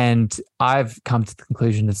 And I've come to the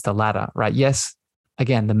conclusion it's the latter, right? Yes,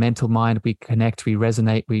 again, the mental mind, we connect, we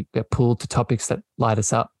resonate, we get pulled to topics that light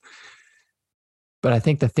us up. But I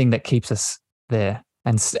think the thing that keeps us there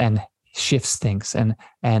and shifts things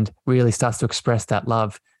and really starts to express that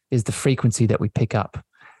love is the frequency that we pick up.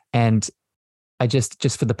 And I just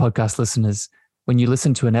for the podcast listeners, when you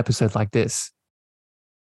listen to an episode like this,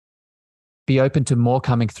 be open to more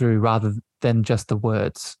coming through rather than just the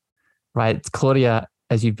words, right? It's Claudia,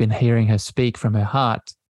 as you've been hearing her speak from her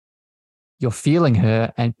heart, you're feeling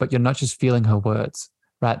her, but you're not just feeling her words,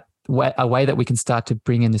 right? A way that we can start to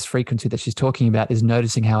bring in this frequency that she's talking about is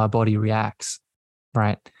noticing how our body reacts,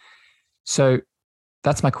 right? So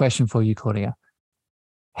that's my question for you, Claudia.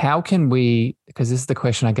 How can we, because this is the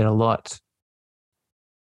question I get a lot,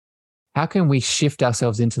 how can we shift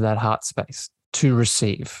ourselves into that heart space to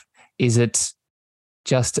receive? Is it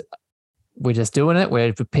just, we're just doing it,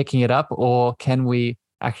 we're picking it up, or can we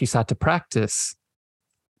actually start to practice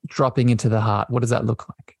dropping into the heart? What does that look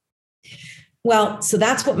like? Well, so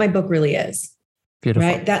that's what my book really is. Beautiful.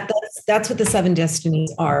 Right? That's what the 7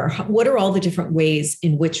 destinies are. What are all the different ways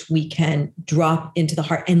in which we can drop into the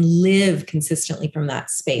heart and live consistently from that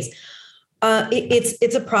space?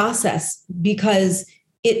 It's a process, because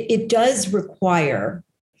it does require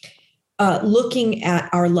looking at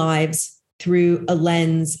our lives through a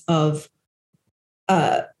lens of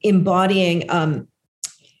embodying, of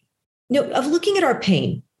looking at our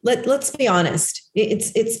pain. Let's be honest.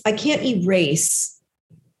 I can't erase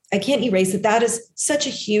that is such a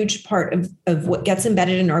huge part of what gets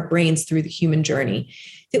embedded in our brains through the human journey,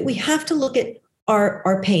 that we have to look at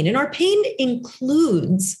our pain. And our pain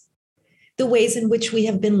includes the ways in which we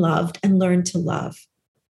have been loved and learned to love.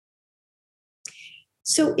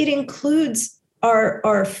 So it includes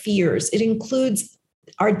our fears, it includes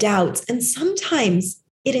our doubts, and sometimes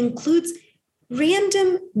it includes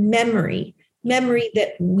random memory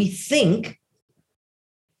that we think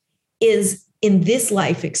is in this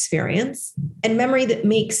life experience, and memory that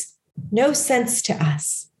makes no sense to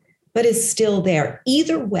us, but is still there.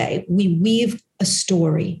 Either way, we weave a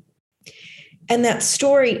story. And that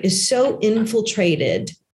story is so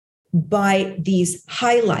infiltrated by these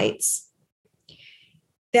highlights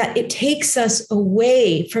that it takes us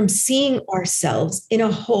away from seeing ourselves in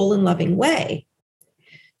a whole and loving way.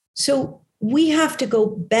 So we have to go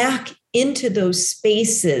back into those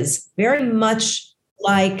spaces, very much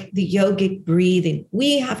like the yogic breathing.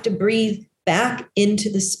 We have to breathe back into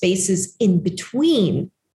the spaces in between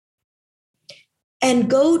and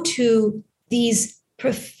go to these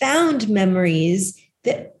profound memories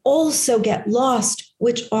that also get lost,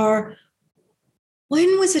 which are,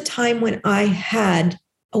 when was a time when I had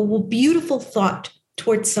a beautiful thought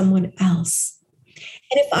towards someone else?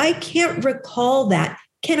 And if I can't recall that,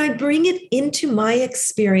 can I bring it into my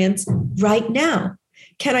experience right now?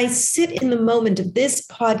 Can I sit in the moment of this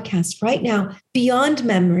podcast right now, beyond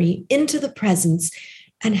memory, into the presence,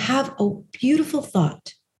 and have a beautiful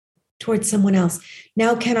thought towards someone else.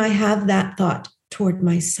 Now, can I have that thought toward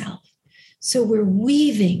myself? So we're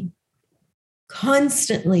weaving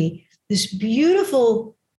constantly this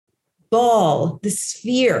beautiful ball, this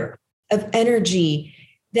sphere of energy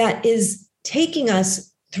that is taking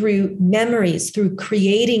us through memories, through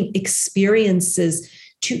creating experiences,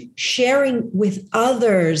 to sharing with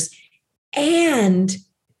others, and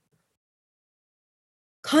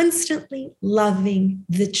constantly loving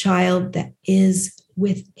the child that is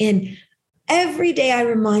within. Every day I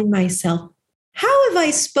remind myself, how have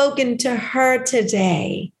I spoken to her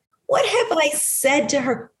today? What have I said to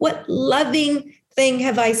her? What loving thing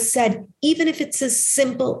have I said? Even if it's as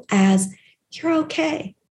simple as, you're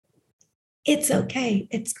okay. It's okay.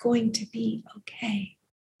 It's going to be okay.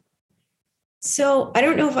 So I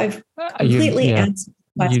don't know if I've completely answered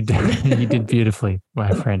the question. You did beautifully,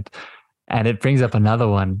 my friend. And it brings up another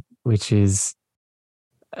one, which is,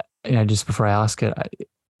 just before I ask it,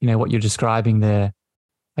 what you're describing there,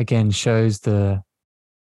 again, shows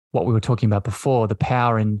what we were talking about before, the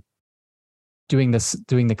power in doing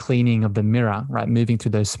the cleaning of the mirror, right? Moving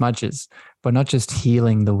through those smudges, but not just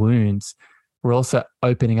healing the wounds. We're also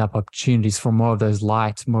opening up opportunities for more of those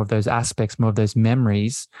light, more of those aspects, more of those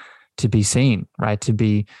memories to be seen, right? To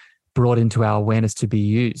be brought into our awareness, to be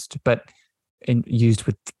used, but used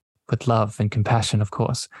with love and compassion, of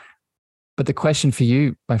course. But the question for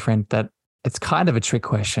you, my friend, that it's kind of a trick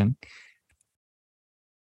question.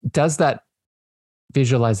 Does that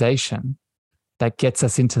visualization that gets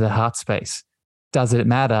us into the heart space, does it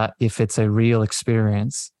matter if it's a real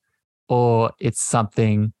experience or it's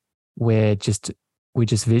something where we're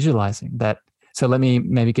just visualizing that? So let me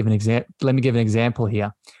give an example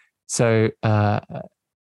here. So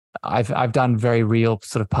I've done very real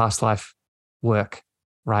sort of past life work,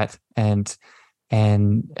 right? And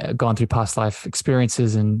gone through past life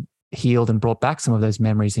experiences and healed and brought back some of those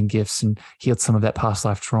memories and gifts and healed some of that past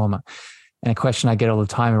life trauma. And a question I get all the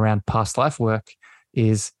time around past life work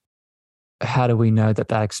is, how do we know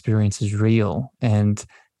that experience is real? And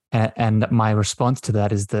my response to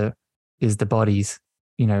that is the body's,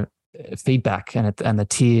 feedback and the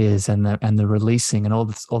tears and the releasing and all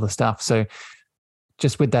the stuff. So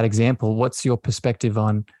just with that example, what's your perspective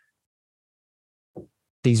on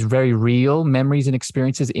these very real memories and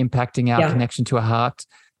experiences impacting our connection to our heart,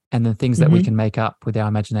 and the things that we can make up with our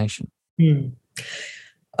imagination?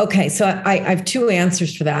 Okay, so I have two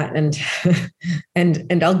answers for that,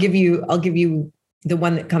 and I'll give you the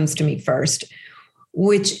one that comes to me first,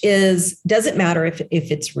 which is, does it matter if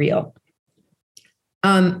it's real?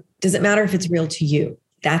 Does it matter if it's real to you?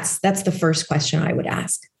 That's the first question I would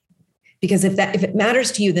ask. Because if it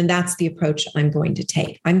matters to you, then that's the approach I'm going to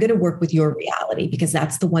take. I'm going to work with your reality because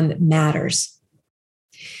that's the one that matters.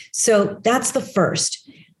 So that's the first.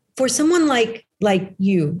 For someone like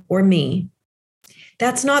you or me,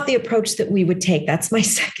 that's not the approach that we would take. That's my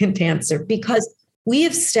second answer, because we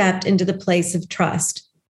have stepped into the place of trust.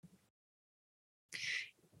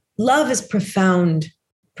 Love is profound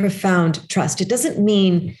trust. It doesn't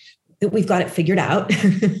mean that we've got it figured out.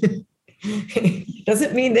 It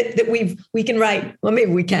doesn't mean that we can write. Well,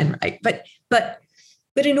 maybe we can write, but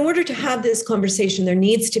in order to have this conversation, there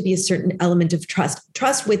needs to be a certain element of trust.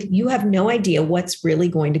 Trust with, you have no idea what's really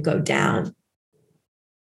going to go down,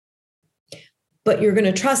 but you're going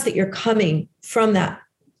to trust that you're coming from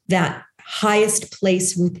that highest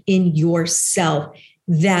place within yourself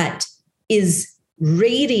that is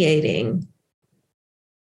radiating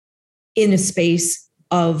in a space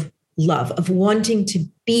of love, of wanting to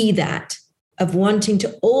be that, of wanting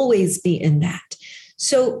to always be in that.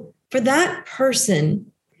 So for that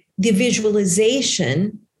person, the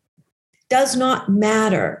visualization does not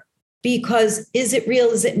matter, because is it real?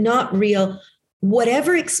 Is it not real?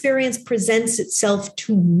 Whatever experience presents itself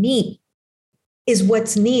to me is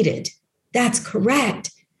what's needed. That's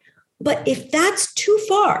correct. But if that's too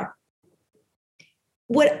far,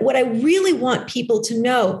 what I really want people to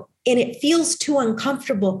know, and it feels too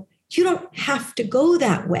uncomfortable, you don't have to go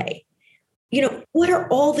that way. What are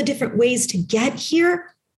all the different ways to get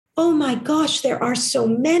here? Oh my gosh, there are so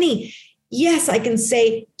many. Yes, I can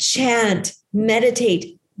say chant,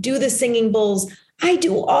 meditate, do the singing bowls. I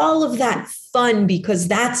do all of that fun because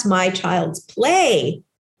that's my child's play.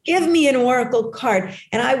 Give me an oracle card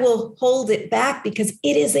and I will hold it back because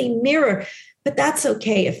it is a mirror. But that's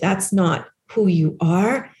okay if that's not who you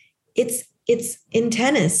are. It's in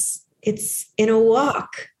tennis. It's in a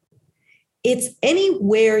walk. It's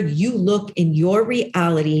anywhere you look in your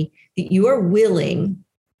reality that you are willing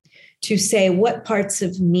to say, what parts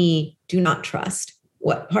of me do not trust?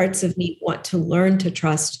 What parts of me want to learn to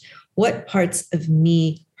trust? What parts of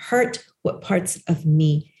me hurt? What parts of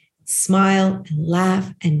me smile and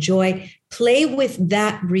laugh and joy? Play with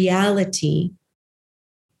that reality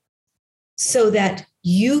so that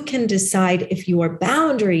you can decide if your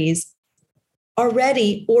boundaries are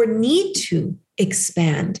ready or need to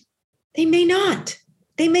expand. They may not.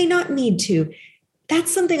 They may not need to.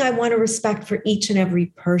 That's something I want to respect for each and every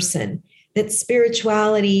person, that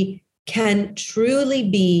spirituality can truly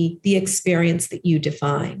be the experience that you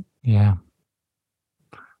define. Yeah.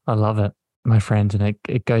 I love it, my friend. And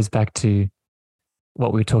it goes back to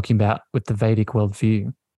what we were talking about with the Vedic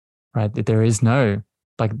worldview, right? That there is no,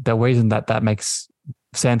 like, the reason that makes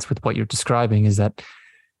sense with what you're describing is that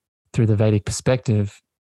through the Vedic perspective,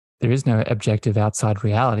 there is no objective outside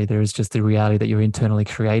reality. There is just the reality that you're internally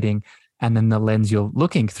creating and then the lens you're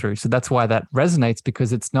looking through. So that's why that resonates,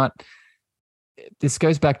 because it's not, this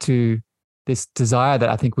goes back to this desire that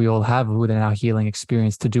I think we all have within our healing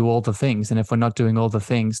experience to do all the things. And if we're not doing all the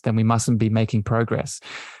things, then we mustn't be making progress.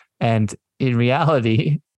 And in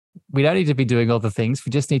reality, we don't need to be doing all the things.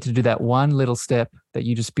 We just need to do that one little step that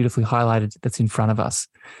you just beautifully highlighted that's in front of us.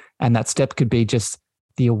 And that step could be just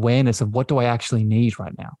the awareness of, what do I actually need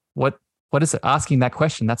right now? What is it? Asking that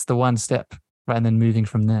question. That's the one step, right? And then moving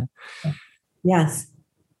from there. Yes.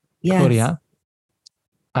 Yes. Claudia,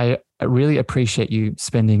 I really appreciate you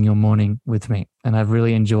spending your morning with me. And I've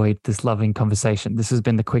really enjoyed this loving conversation. This has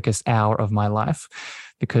been the quickest hour of my life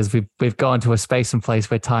because we've gone to a space and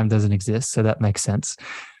place where time doesn't exist. So that makes sense.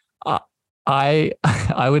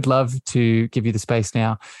 I would love to give you the space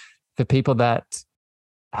now for people that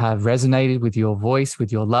have resonated with your voice, with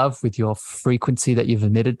your love, with your frequency that you've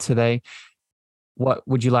emitted today. What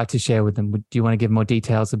would you like to share with them? Do you want to give more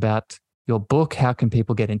details about your book? How can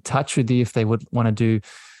people get in touch with you if they would want to do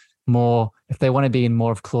more, if they want to be in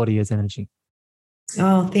more of Claudia's energy?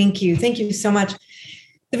 Oh, thank you. Thank you so much.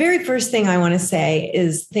 The very first thing I want to say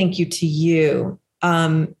is thank you to you.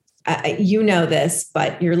 You know this,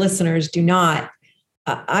 but your listeners do not.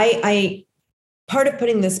 Part of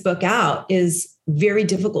putting this book out is very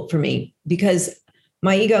difficult for me because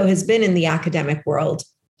my ego has been in the academic world.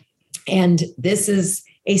 And this is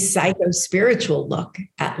a psycho-spiritual look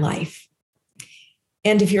at life.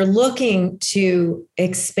 And if you're looking to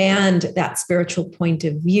expand that spiritual point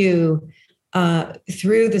of view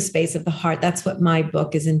through the space of the heart, that's what my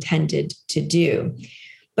book is intended to do.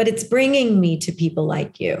 But it's bringing me to people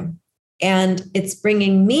like you. And it's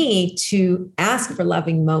bringing me to ask for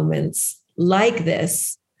loving moments like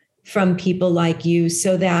this from people like you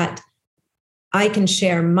so that I can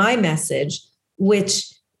share my message,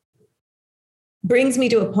 which brings me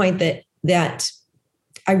to a point that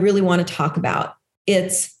I really want to talk about.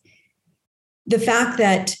 It's the fact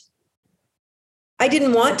that I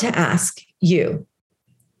didn't want to ask you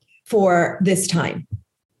for this time.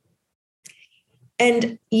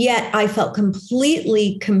 And yet I felt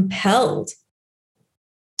completely compelled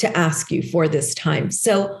to ask you for this time.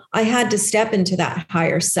 So I had to step into that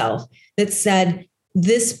higher self that said,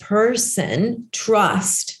 this person,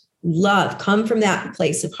 trust, love, come from that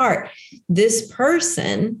place of heart. This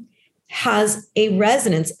person has a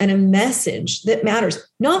resonance and a message that matters.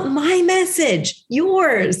 Not my message,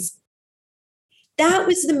 yours. That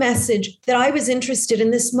was the message that I was interested in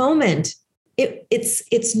this moment.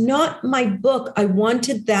 It's not my book. I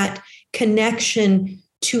wanted that connection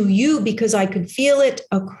to you because I could feel it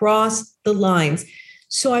across the lines.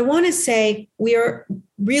 So I want to say we are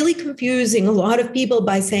really confusing a lot of people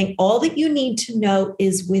by saying all that you need to know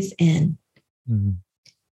is within. Mm-hmm.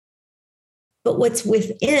 But what's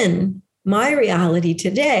within my reality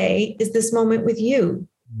today is this moment with you.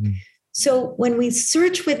 Mm-hmm. So when we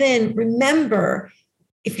search within, remember,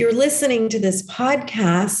 if you're listening to this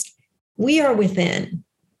podcast, we are within.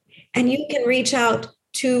 And you can reach out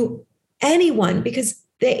to anyone because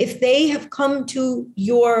if they have come to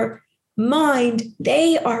your mind,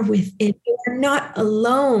 they are within. You are not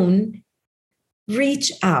alone.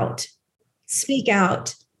 Reach out, speak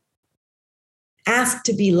out, ask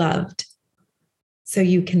to be loved so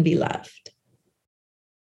you can be loved.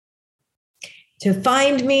 To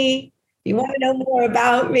find me, if you want to know more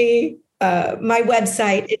about me, my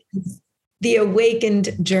website is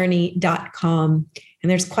theawakenedjourney.com. And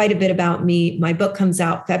there's quite a bit about me. My book comes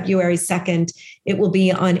out February 2nd. It will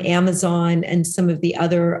be on Amazon and some of the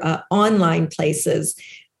other online places.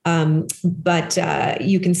 But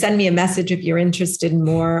you can send me a message if you're interested in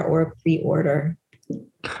more or a pre-order.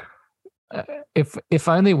 If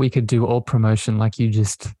only we could do all promotion like you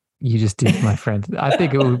just did, my friend. I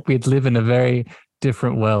think we'd live in a very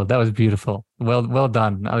different world. That was beautiful. Well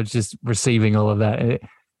done. I was just receiving all of that.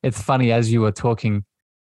 It's funny, as you were talking,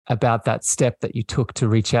 about that step that you took to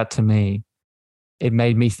reach out to me, it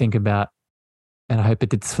made me think about, and I hope it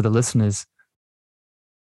did this for the listeners,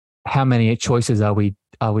 how many choices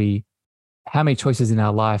how many choices in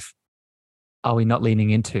our life are we not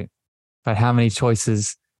leaning into? Right? How many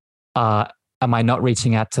choices am I not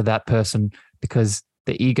reaching out to that person because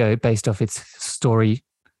the ego, based off its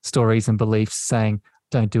stories and beliefs, saying,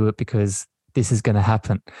 don't do it because this is going to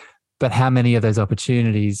happen. But how many of those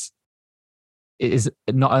opportunities is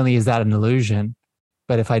not only is that an illusion,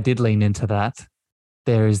 but if I did lean into that,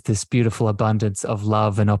 there is this beautiful abundance of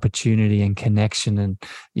love and opportunity and connection and,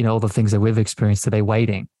 all the things that we've experienced today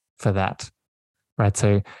waiting for that. Right.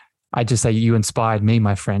 So I just say you inspired me,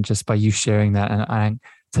 my friend, just by you sharing that. And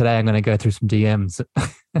today I'm going to go through some DMs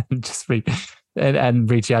and just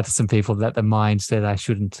reach out to some people that the mind said I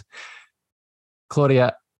shouldn't.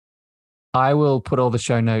 Claudia, I will put all the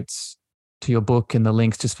show notes to your book and the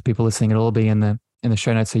links just for people listening. It'll all be in the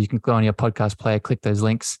show notes, so you can go on your podcast player, click those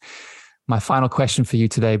links. My final question for you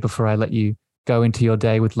today, before I let you go into your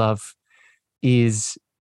day with love, is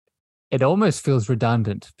it almost feels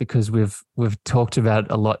redundant because we've talked about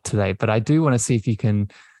it a lot today, but I do want to see if you can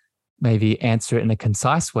maybe answer it in a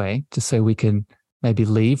concise way, just so we can maybe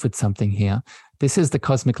leave with something here. This is the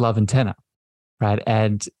cosmic love antenna, right?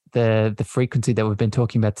 And the frequency that we've been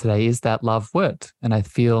talking about today is that love word. And I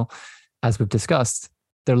feel, as we've discussed,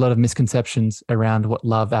 there are a lot of misconceptions around what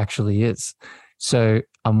love actually is. So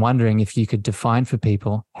I'm wondering if you could define for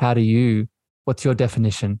people, what's your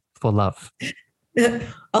definition for love?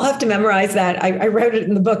 I'll have to memorize that. I wrote it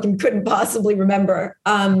in the book and couldn't possibly remember.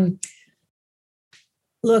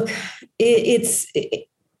 Look,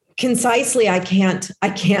 concisely, I can't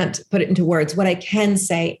put it into words. What I can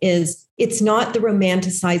say is it's not the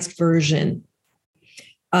romanticized version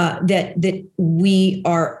that we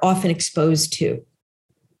are often exposed to.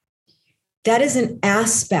 That is an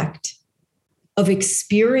aspect of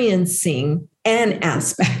experiencing an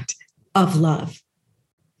aspect of love.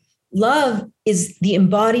 Love is the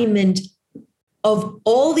embodiment of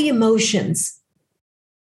all the emotions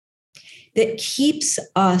that keeps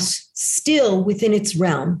us still within its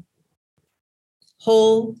realm,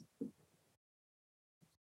 whole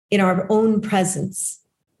in our own presence,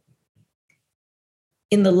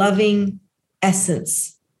 in the loving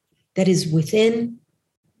essence that is within,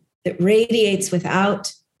 that radiates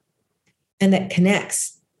without, and that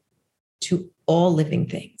connects to all living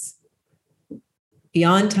things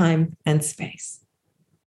beyond time and space.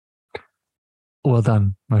 Well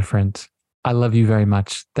done, my friend. I love you very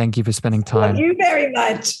much. Thank you for spending time. Love you very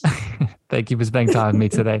much. Thank you for spending time with me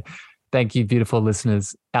today. Thank you, beautiful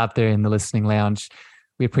listeners out there in the listening lounge.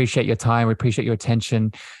 We appreciate your time. We appreciate your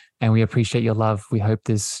attention, and we appreciate your love. We hope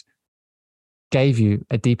this gave you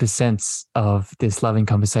a deeper sense of this loving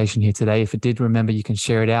conversation here today. If it did, remember, you can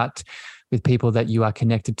share it out with people that you are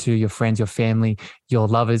connected to, your friends, your family, your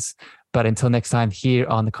lovers. But until next time, here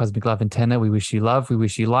on the Cosmic Love Antenna, we wish you love, we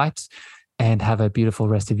wish you light, and have a beautiful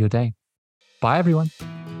rest of your day. Bye, everyone.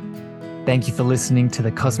 Thank you for listening to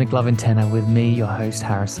the Cosmic Love Antenna with me, your host,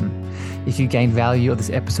 Harrison. If you gained value or this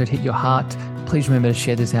episode hit your heart, please remember to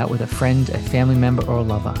share this out with a friend, a family member, or a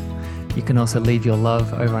lover. You can also leave your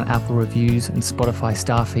love over on Apple reviews and Spotify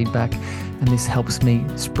star feedback, and this helps me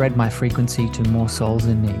spread my frequency to more souls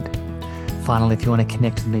in need. Finally, if you want to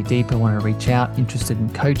connect with me deeper, want to reach out, interested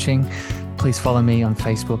in coaching, please follow me on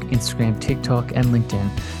Facebook, Instagram, TikTok, and LinkedIn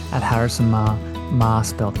at Harrison Mar, Mar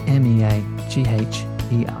spelled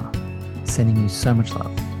M-E-A-G-H-E-R. Sending you so much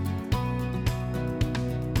love.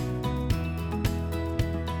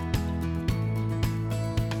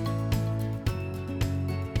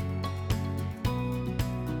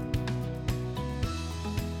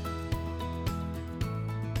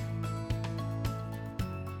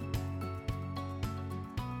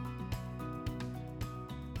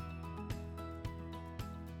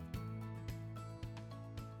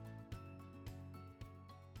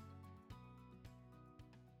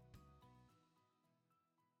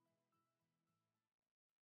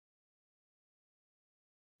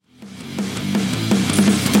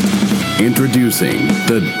 Introducing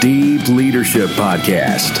the Deep Leadership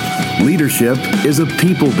Podcast. Leadership is a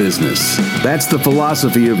people business. That's the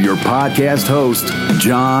philosophy of your podcast host,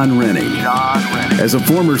 John Rennie. As a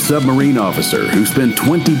former submarine officer who spent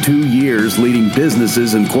 22 years leading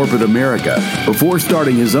businesses in corporate America before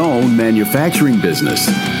starting his own manufacturing business,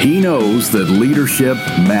 he knows that leadership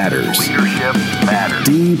matters.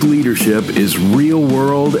 Deep Leadership is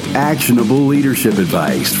real-world, actionable leadership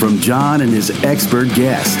advice from John and his expert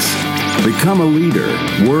guests. Become a leader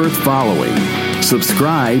worth following.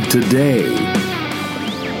 Subscribe today.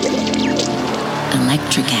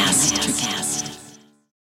 Electricast.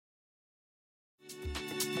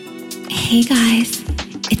 Hey guys,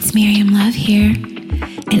 it's Miriam Love here,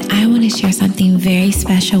 and I want to share something very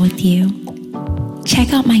special with you.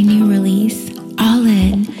 Check out my new release, All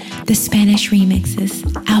In, the Spanish remixes,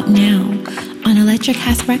 out now on Electric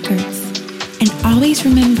House Records. And always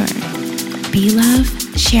remember, be love,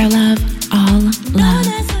 share love, all love.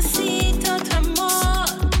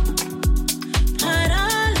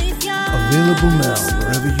 Available now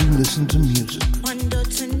wherever you listen to music.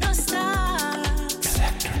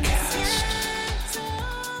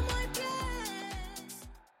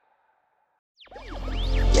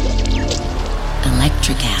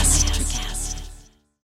 Electricast.